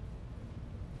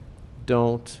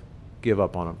 Don't give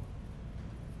up on them.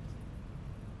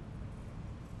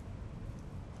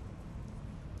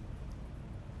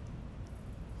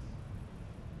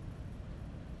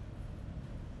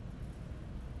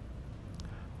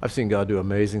 I've seen God do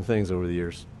amazing things over the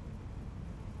years.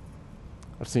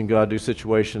 I've seen God do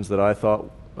situations that I thought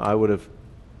I wouldn't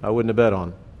have bet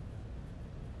on.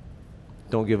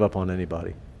 Don't give up on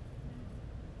anybody.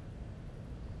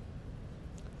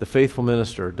 The faithful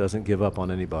minister doesn't give up on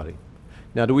anybody.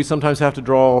 Now, do we sometimes have to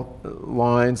draw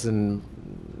lines, and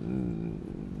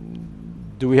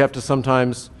do we have to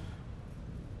sometimes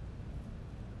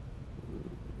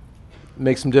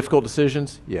make some difficult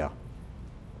decisions? Yeah.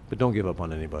 But don't give up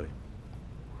on anybody.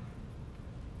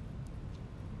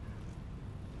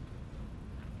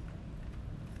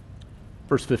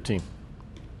 Verse 15.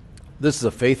 This is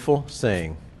a faithful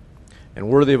saying and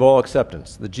worthy of all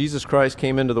acceptance, that Jesus Christ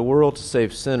came into the world to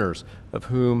save sinners, of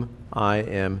whom I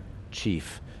am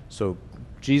chief. So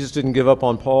Jesus didn't give up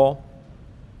on Paul.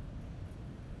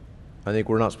 I think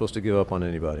we're not supposed to give up on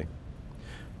anybody.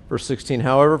 Verse 16,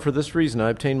 however, for this reason I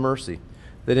obtained mercy,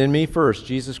 that in me first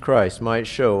Jesus Christ might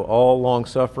show all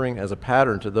long-suffering as a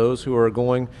pattern to those who are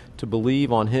going to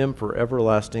believe on him for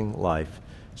everlasting life.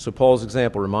 So Paul's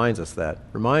example reminds us that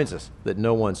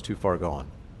no one's too far gone.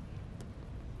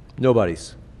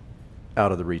 Nobody's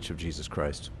out of the reach of Jesus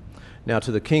Christ. Now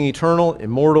to the King eternal,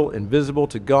 immortal, invisible,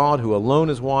 to God who alone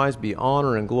is wise, be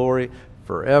honor and glory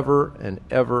forever and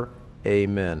ever.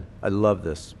 Amen. I love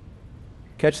this.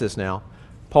 Catch this now.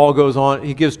 Paul goes on,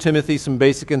 he gives Timothy some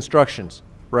basic instructions,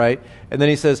 right? And then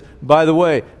he says, by the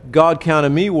way, God counted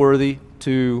me worthy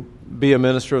to be a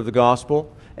minister of the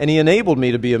gospel, and he enabled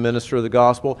me to be a minister of the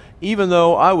gospel, even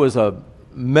though I was a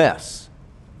mess,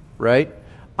 right?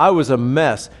 I was a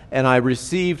mess, and I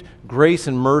received grace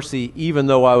and mercy even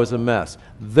though I was a mess.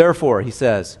 Therefore, he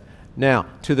says, now,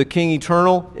 to the King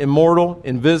eternal, immortal,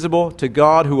 invisible, to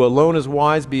God who alone is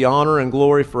wise, be honor and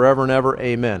glory forever and ever.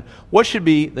 Amen. What should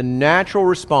be the natural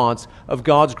response of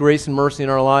God's grace and mercy in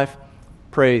our life?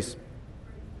 Praise.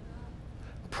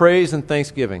 Praise and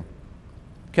thanksgiving.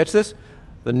 Catch this?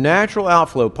 The natural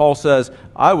outflow, Paul says,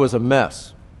 I was a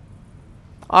mess.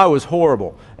 I was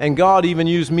horrible. And God even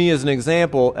used me as an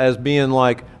example as being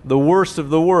like the worst of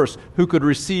the worst who could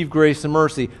receive grace and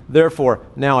mercy. Therefore,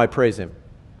 now I praise him.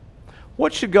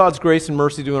 What should God's grace and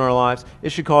mercy do in our lives?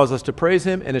 It should cause us to praise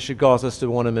him, and it should cause us to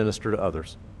want to minister to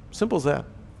others. Simple as that.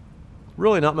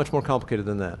 Really not much more complicated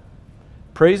than that.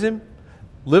 Praise him,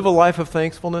 live a life of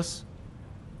thankfulness,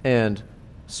 and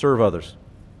serve others.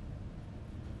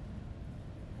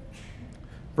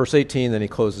 Verse 18, then he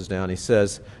closes down. He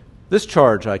says, this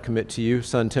charge I commit to you,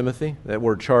 son Timothy. That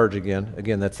word charge again.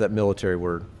 Again, that's that military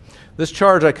word. This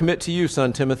charge I commit to you,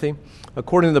 son Timothy,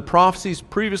 according to the prophecies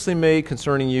previously made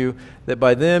concerning you, that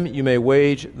by them you may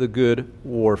wage the good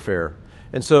warfare.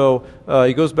 And so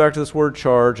he goes back to this word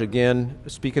charge, again,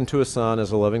 speaking to his son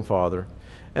as a loving father.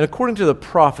 And according to the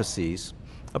prophecies,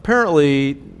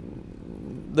 apparently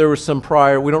there was some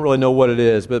prior, we don't really know what it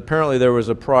is, but apparently there was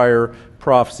a prior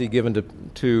prophecy given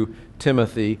to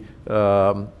Timothy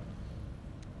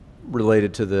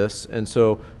related to this. And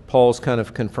so Paul's kind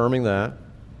of confirming that.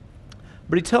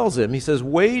 But he tells him, he says,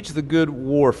 wage the good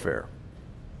warfare.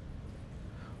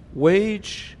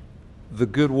 Wage the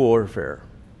good warfare.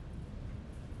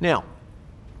 Now,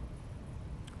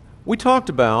 we talked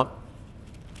about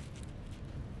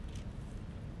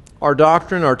our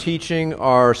doctrine, our teaching,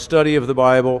 our study of the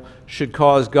Bible should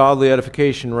cause godly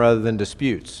edification rather than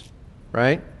disputes,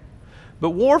 right? But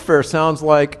warfare sounds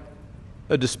like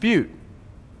a dispute,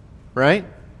 right?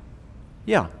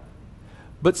 Yeah.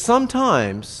 But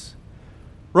sometimes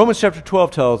Romans chapter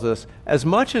 12 tells us, as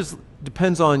much as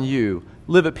depends on you,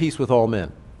 live at peace with all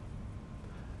men.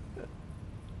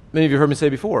 Many of you heard me say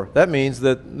before, that means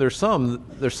that there's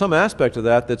some aspect of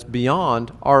that that's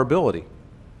beyond our ability,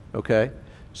 okay?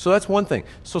 So that's one thing.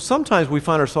 So sometimes we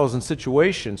find ourselves in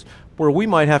situations where we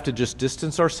might have to just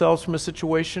distance ourselves from a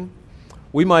situation.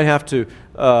 We might have to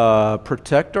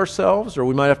protect ourselves, or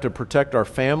we might have to protect our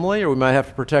family, or we might have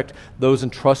to protect those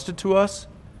entrusted to us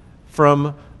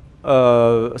from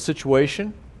a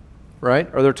situation,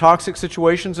 right? Are there toxic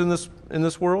situations in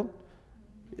this world?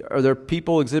 Are there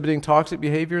people exhibiting toxic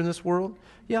behavior in this world?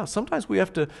 Yeah, sometimes we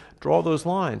have to draw those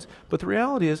lines. But the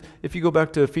reality is, if you go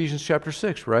back to Ephesians chapter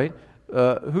 6, right?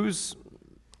 Who's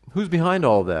behind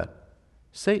all of that?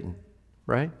 Satan,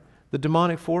 right? The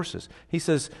demonic forces. He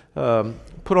says,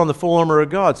 put on the full armor of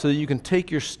God so that you can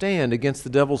take your stand against the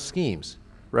devil's schemes,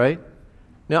 right?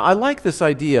 Now, I like this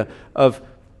idea of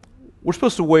we're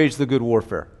supposed to wage the good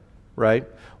warfare, right?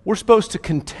 We're supposed to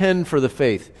contend for the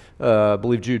faith, I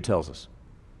believe Jude tells us.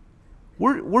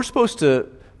 We're supposed to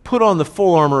put on the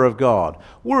full armor of God.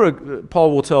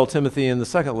 Paul will tell Timothy in the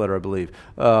second letter, I believe,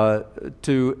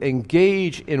 to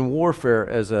engage in warfare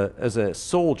as a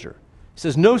soldier. He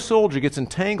says no soldier gets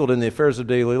entangled in the affairs of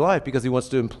daily life because he wants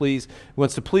to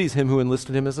please him who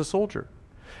enlisted him as a soldier.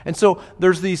 And so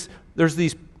there's these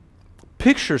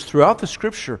pictures throughout the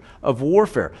Scripture of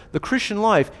warfare. The Christian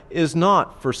life is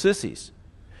not for sissies.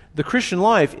 The Christian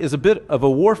life is a bit of a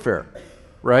warfare,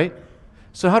 right?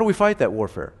 So how do we fight that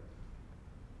warfare?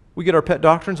 We get our pet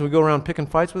doctrines and we go around picking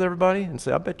fights with everybody and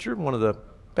say, I bet you're one of the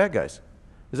bad guys.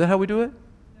 Is that how we do it?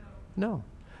 No.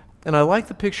 And I like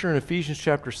the picture in Ephesians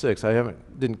chapter 6. I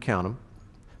didn't count them,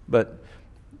 but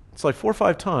it's like 4 or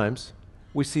 5 times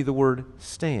we see the word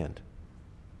stand,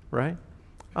 right?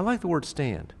 I like the word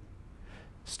stand.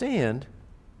 Stand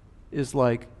is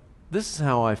like, this is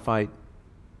how I fight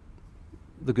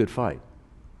the good fight.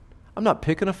 I'm not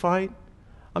picking a fight.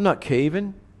 I'm not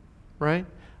caving, right?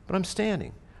 But I'm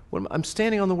standing. I'm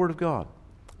standing on the Word of God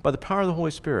by the power of the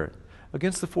Holy Spirit.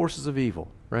 against the forces of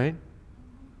evil, right?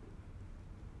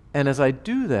 And as I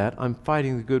do that, I'm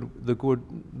fighting the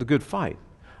good fight.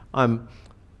 I'm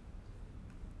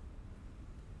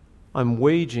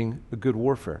waging a good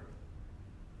warfare.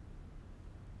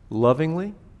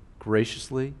 Lovingly,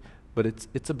 graciously, but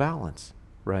it's a balance,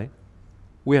 right?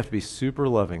 We have to be super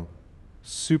loving,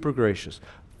 super gracious,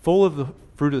 full of the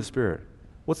fruit of the Spirit.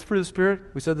 What's the fruit of the Spirit?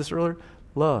 We said this earlier.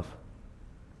 Love,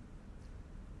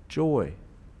 joy,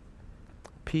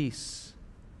 peace,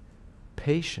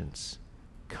 patience,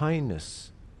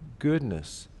 kindness,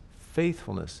 goodness,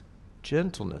 faithfulness,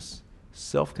 gentleness,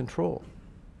 self-control.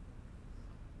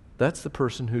 That's the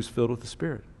person who's filled with the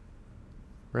Spirit,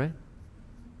 right?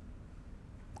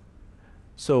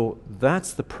 So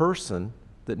that's the person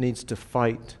that needs to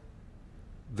fight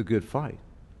the good fight.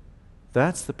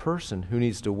 That's the person who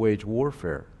needs to wage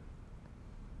warfare,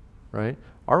 right?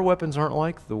 Our weapons aren't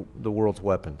like the world's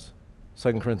weapons.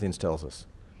 2 Corinthians tells us.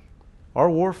 Our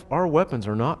weapons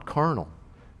are not carnal.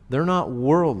 They're not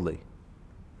worldly.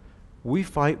 We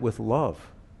fight with love,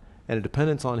 and a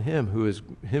dependence on Him who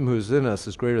is in us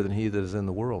is greater than he that is in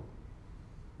the world,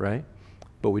 right?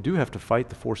 But we do have to fight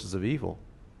the forces of evil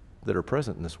that are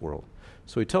present in this world.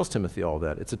 So he tells Timothy all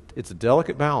that. It's a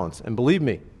delicate balance. And believe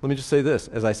me, let me just say this.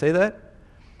 As I say that,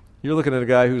 you're looking at a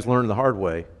guy who's learned the hard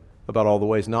way about all the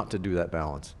ways not to do that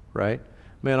balance, right?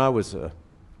 Man, I was a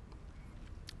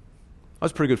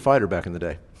pretty good fighter back in the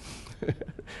day,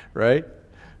 right?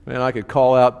 Man, I could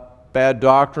call out bad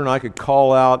doctrine. I could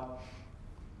call out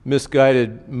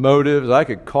misguided motives. I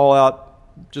could call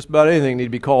out just about anything need to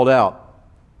be called out,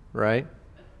 right?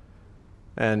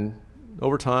 And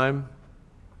over time,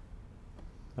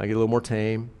 I get a little more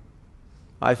tame,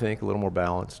 I think, a little more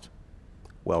balanced,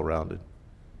 well-rounded,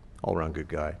 all-around good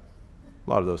guy. A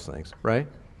lot of those things, right?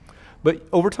 But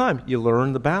over time, you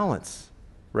learn the balance,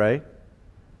 right?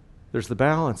 There's the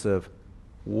balance of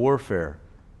warfare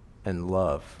and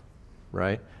love,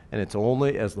 right? And it's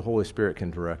only as the Holy Spirit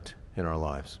can direct in our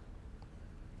lives.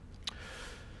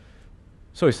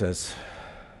 So he says,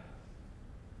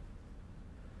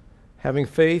 having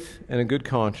faith and a good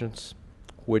conscience,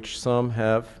 which some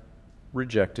have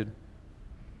rejected,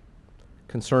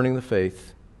 concerning the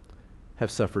faith,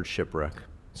 have suffered shipwreck.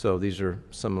 So these are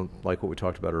some like what we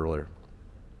talked about earlier.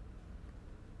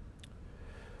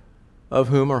 Of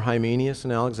whom are Hymenaeus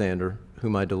and Alexander,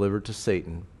 whom I delivered to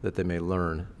Satan, that they may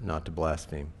learn not to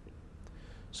blaspheme.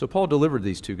 So Paul delivered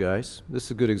these two guys. This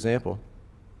is a good example.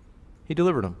 He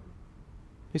delivered them.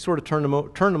 He sort of turned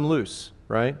them loose,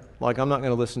 right? Like, I'm not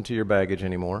going to listen to your baggage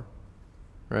anymore,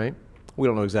 right? We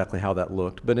don't know exactly how that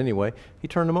looked, but anyway, he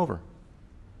turned them over.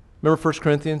 Remember 1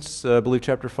 Corinthians, I believe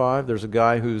chapter 5? There's a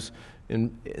guy who's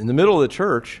in the middle of the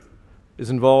church, is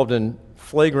involved in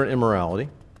flagrant immorality,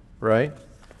 right?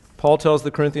 Paul tells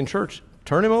the Corinthian church,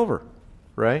 turn him over,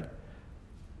 right?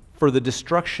 For the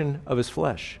destruction of his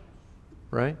flesh,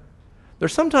 right?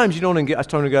 There's sometimes you don't engage. I was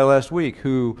talking to a guy last week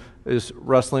who is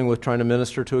wrestling with trying to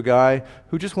minister to a guy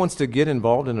who just wants to get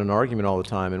involved in an argument all the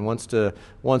time and wants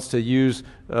to use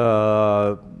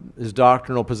his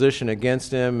doctrinal position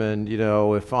against him. And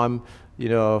if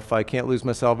I can't lose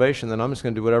my salvation, then I'm just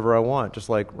going to do whatever I want, just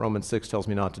like Romans 6 tells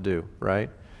me not to do, right?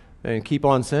 And keep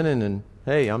on sinning. And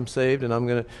hey, I'm saved, and I'm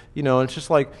going to, and it's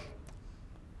just like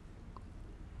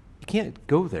you can't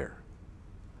go there.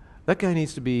 That guy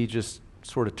needs to be just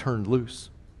sort of turned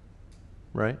loose,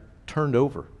 right? Turned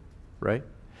over, right?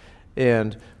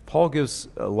 And Paul gives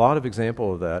a lot of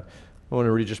example of that. I want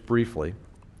to read just briefly,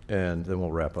 and then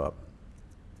we'll wrap up.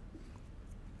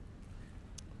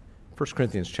 1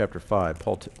 Corinthians chapter 5,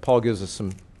 Paul gives us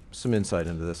some insight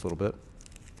into this a little bit.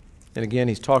 And again,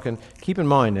 he's talking, keep in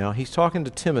mind now, he's talking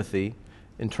to Timothy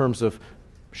in terms of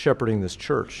shepherding this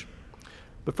church.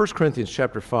 But 1 Corinthians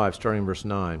chapter 5, starting in verse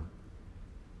 9,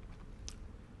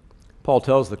 Paul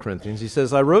tells the Corinthians, he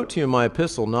says, I wrote to you in my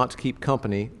epistle not to keep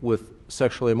company with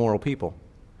sexually immoral people.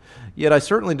 Yet I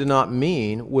certainly did not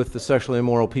mean with the sexually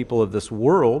immoral people of this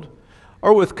world,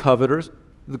 or with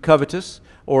the covetous,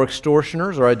 or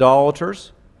extortioners, or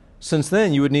idolaters. Since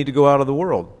then, you would need to go out of the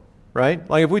world, right?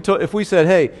 Like if we said,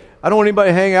 hey, I don't want anybody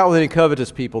to hang out with any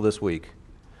covetous people this week,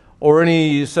 or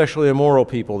any sexually immoral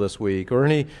people this week, or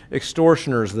any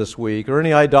extortioners this week, or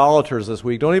any idolaters this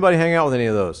week. Don't anybody hang out with any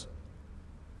of those.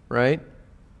 Right?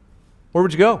 Where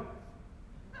would you go?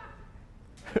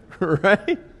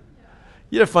 Right?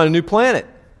 You'd have to find a new planet.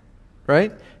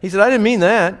 Right? He said, I didn't mean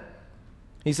that.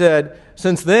 He said,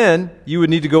 since then, you would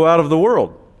need to go out of the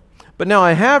world. But now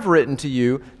I have written to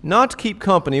you not to keep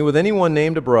company with anyone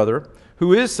named a brother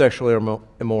who is sexually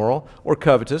immoral, or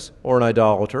covetous, or an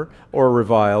idolater, or a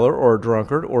reviler, or a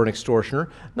drunkard, or an extortioner,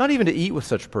 not even to eat with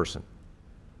such a person.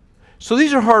 So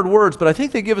these are hard words, but I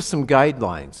think they give us some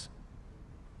guidelines.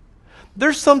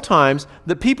 There's sometimes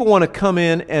that people want to come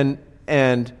in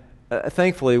and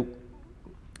thankfully,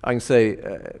 I can say,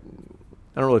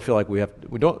 I don't really feel like we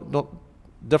definitely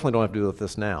don't have to do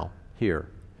this now, here.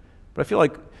 But I feel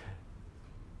like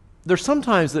there's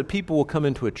sometimes that people will come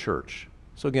into a church.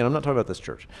 So again, I'm not talking about this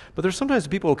church. But there's sometimes that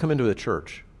people will come into a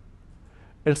church.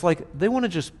 And it's like they want to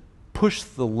just push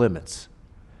the limits.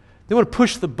 They want to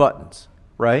push the buttons,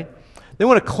 right? They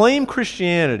want to claim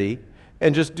Christianity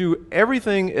and just do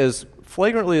everything as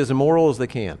flagrantly as immoral as they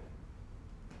can.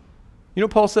 You know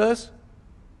what Paul says?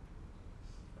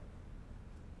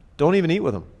 Don't even eat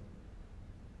with them.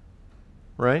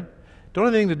 Right? Don't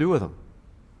have anything to do with them.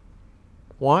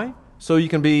 Why? So you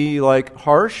can be like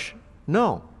harsh?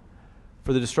 No.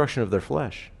 For the destruction of their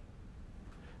flesh.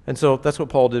 And so that's what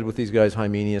Paul did with these guys,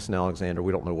 Hymenaeus and Alexander.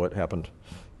 We don't know what happened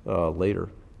later.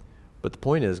 But the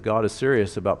point is, God is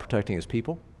serious about protecting his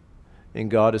people. And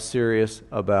God is serious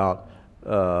about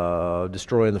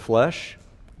destroying the flesh.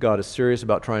 God is serious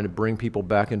about trying to bring people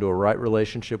back into a right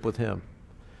relationship with him.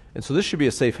 And so this should be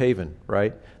a safe haven,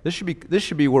 right? This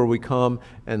should be where we come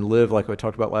and live like I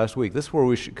talked about last week. This is where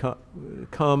we should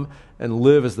come and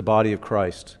live as the body of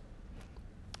Christ.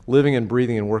 Living and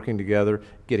breathing and working together,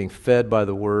 getting fed by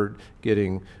the Word,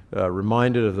 getting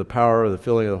reminded of the power of the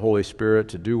filling of the Holy Spirit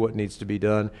to do what needs to be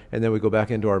done, and then we go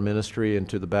back into our ministry,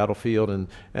 into the battlefield,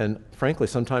 and frankly,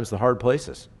 sometimes the hard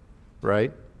places,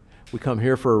 right? We come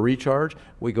here for a recharge,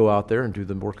 we go out there and do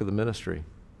the work of the ministry,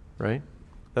 right?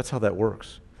 That's how that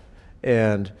works.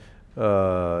 And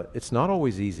it's not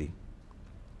always easy.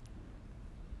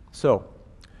 So,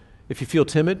 if you feel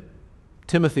timid,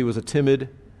 Timothy was a timid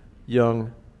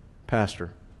young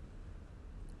pastor.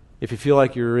 If you feel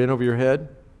like you're in over your head,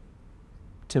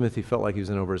 Timothy felt like he was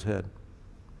in over his head.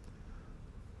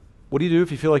 What do you do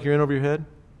if you feel like you're in over your head?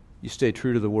 You stay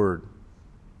true to the Word.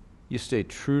 You stay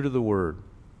true to the Word.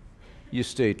 You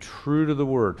stay true to the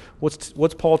Word. What's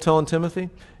Paul telling Timothy?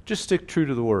 Just stick true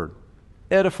to the Word.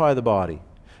 Edify the body.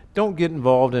 Don't get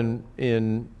involved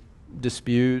in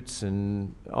disputes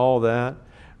and all that.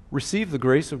 Receive the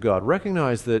grace of God.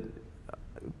 Recognize that,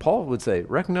 Paul would say,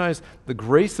 recognize the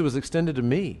grace that was extended to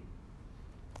me.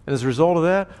 And as a result of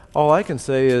that, all I can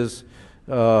say is,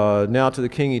 now to the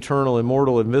King, eternal,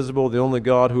 immortal, invisible, the only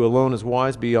God who alone is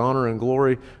wise, be honor and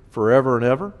glory forever and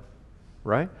ever.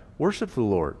 Right? Worship the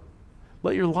Lord.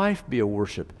 Let your life be a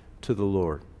worship to the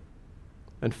Lord.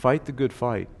 And fight the good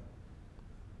fight.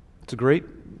 It's a great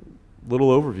little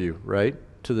overview, right,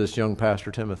 to this young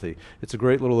pastor Timothy. It's a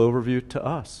great little overview to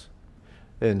us.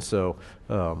 And so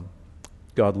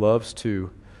God loves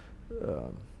to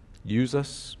use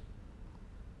us,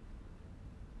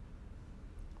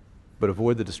 but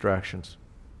avoid the distractions.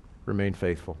 Remain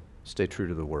faithful. Stay true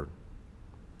to the Word.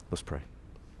 Let's pray.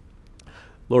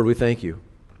 Lord, we thank you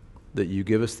that you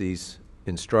give us these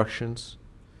instructions,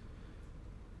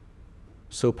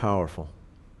 so powerful,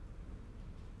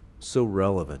 so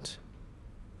relevant,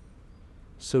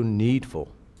 so needful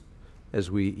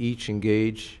as we each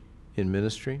engage in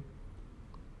ministry.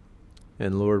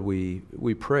 And Lord, we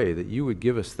pray that you would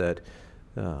give us that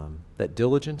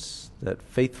diligence, that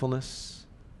faithfulness,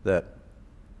 that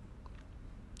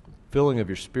filling of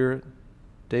your Spirit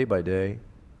day by day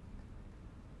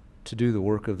to do the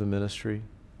work of the ministry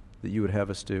that you would have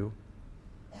us do,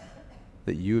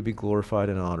 that you would be glorified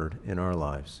and honored in our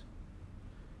lives.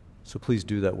 So please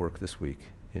do that work this week.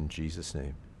 In Jesus'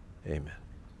 name, amen.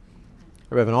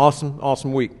 Have an awesome,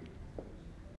 awesome week.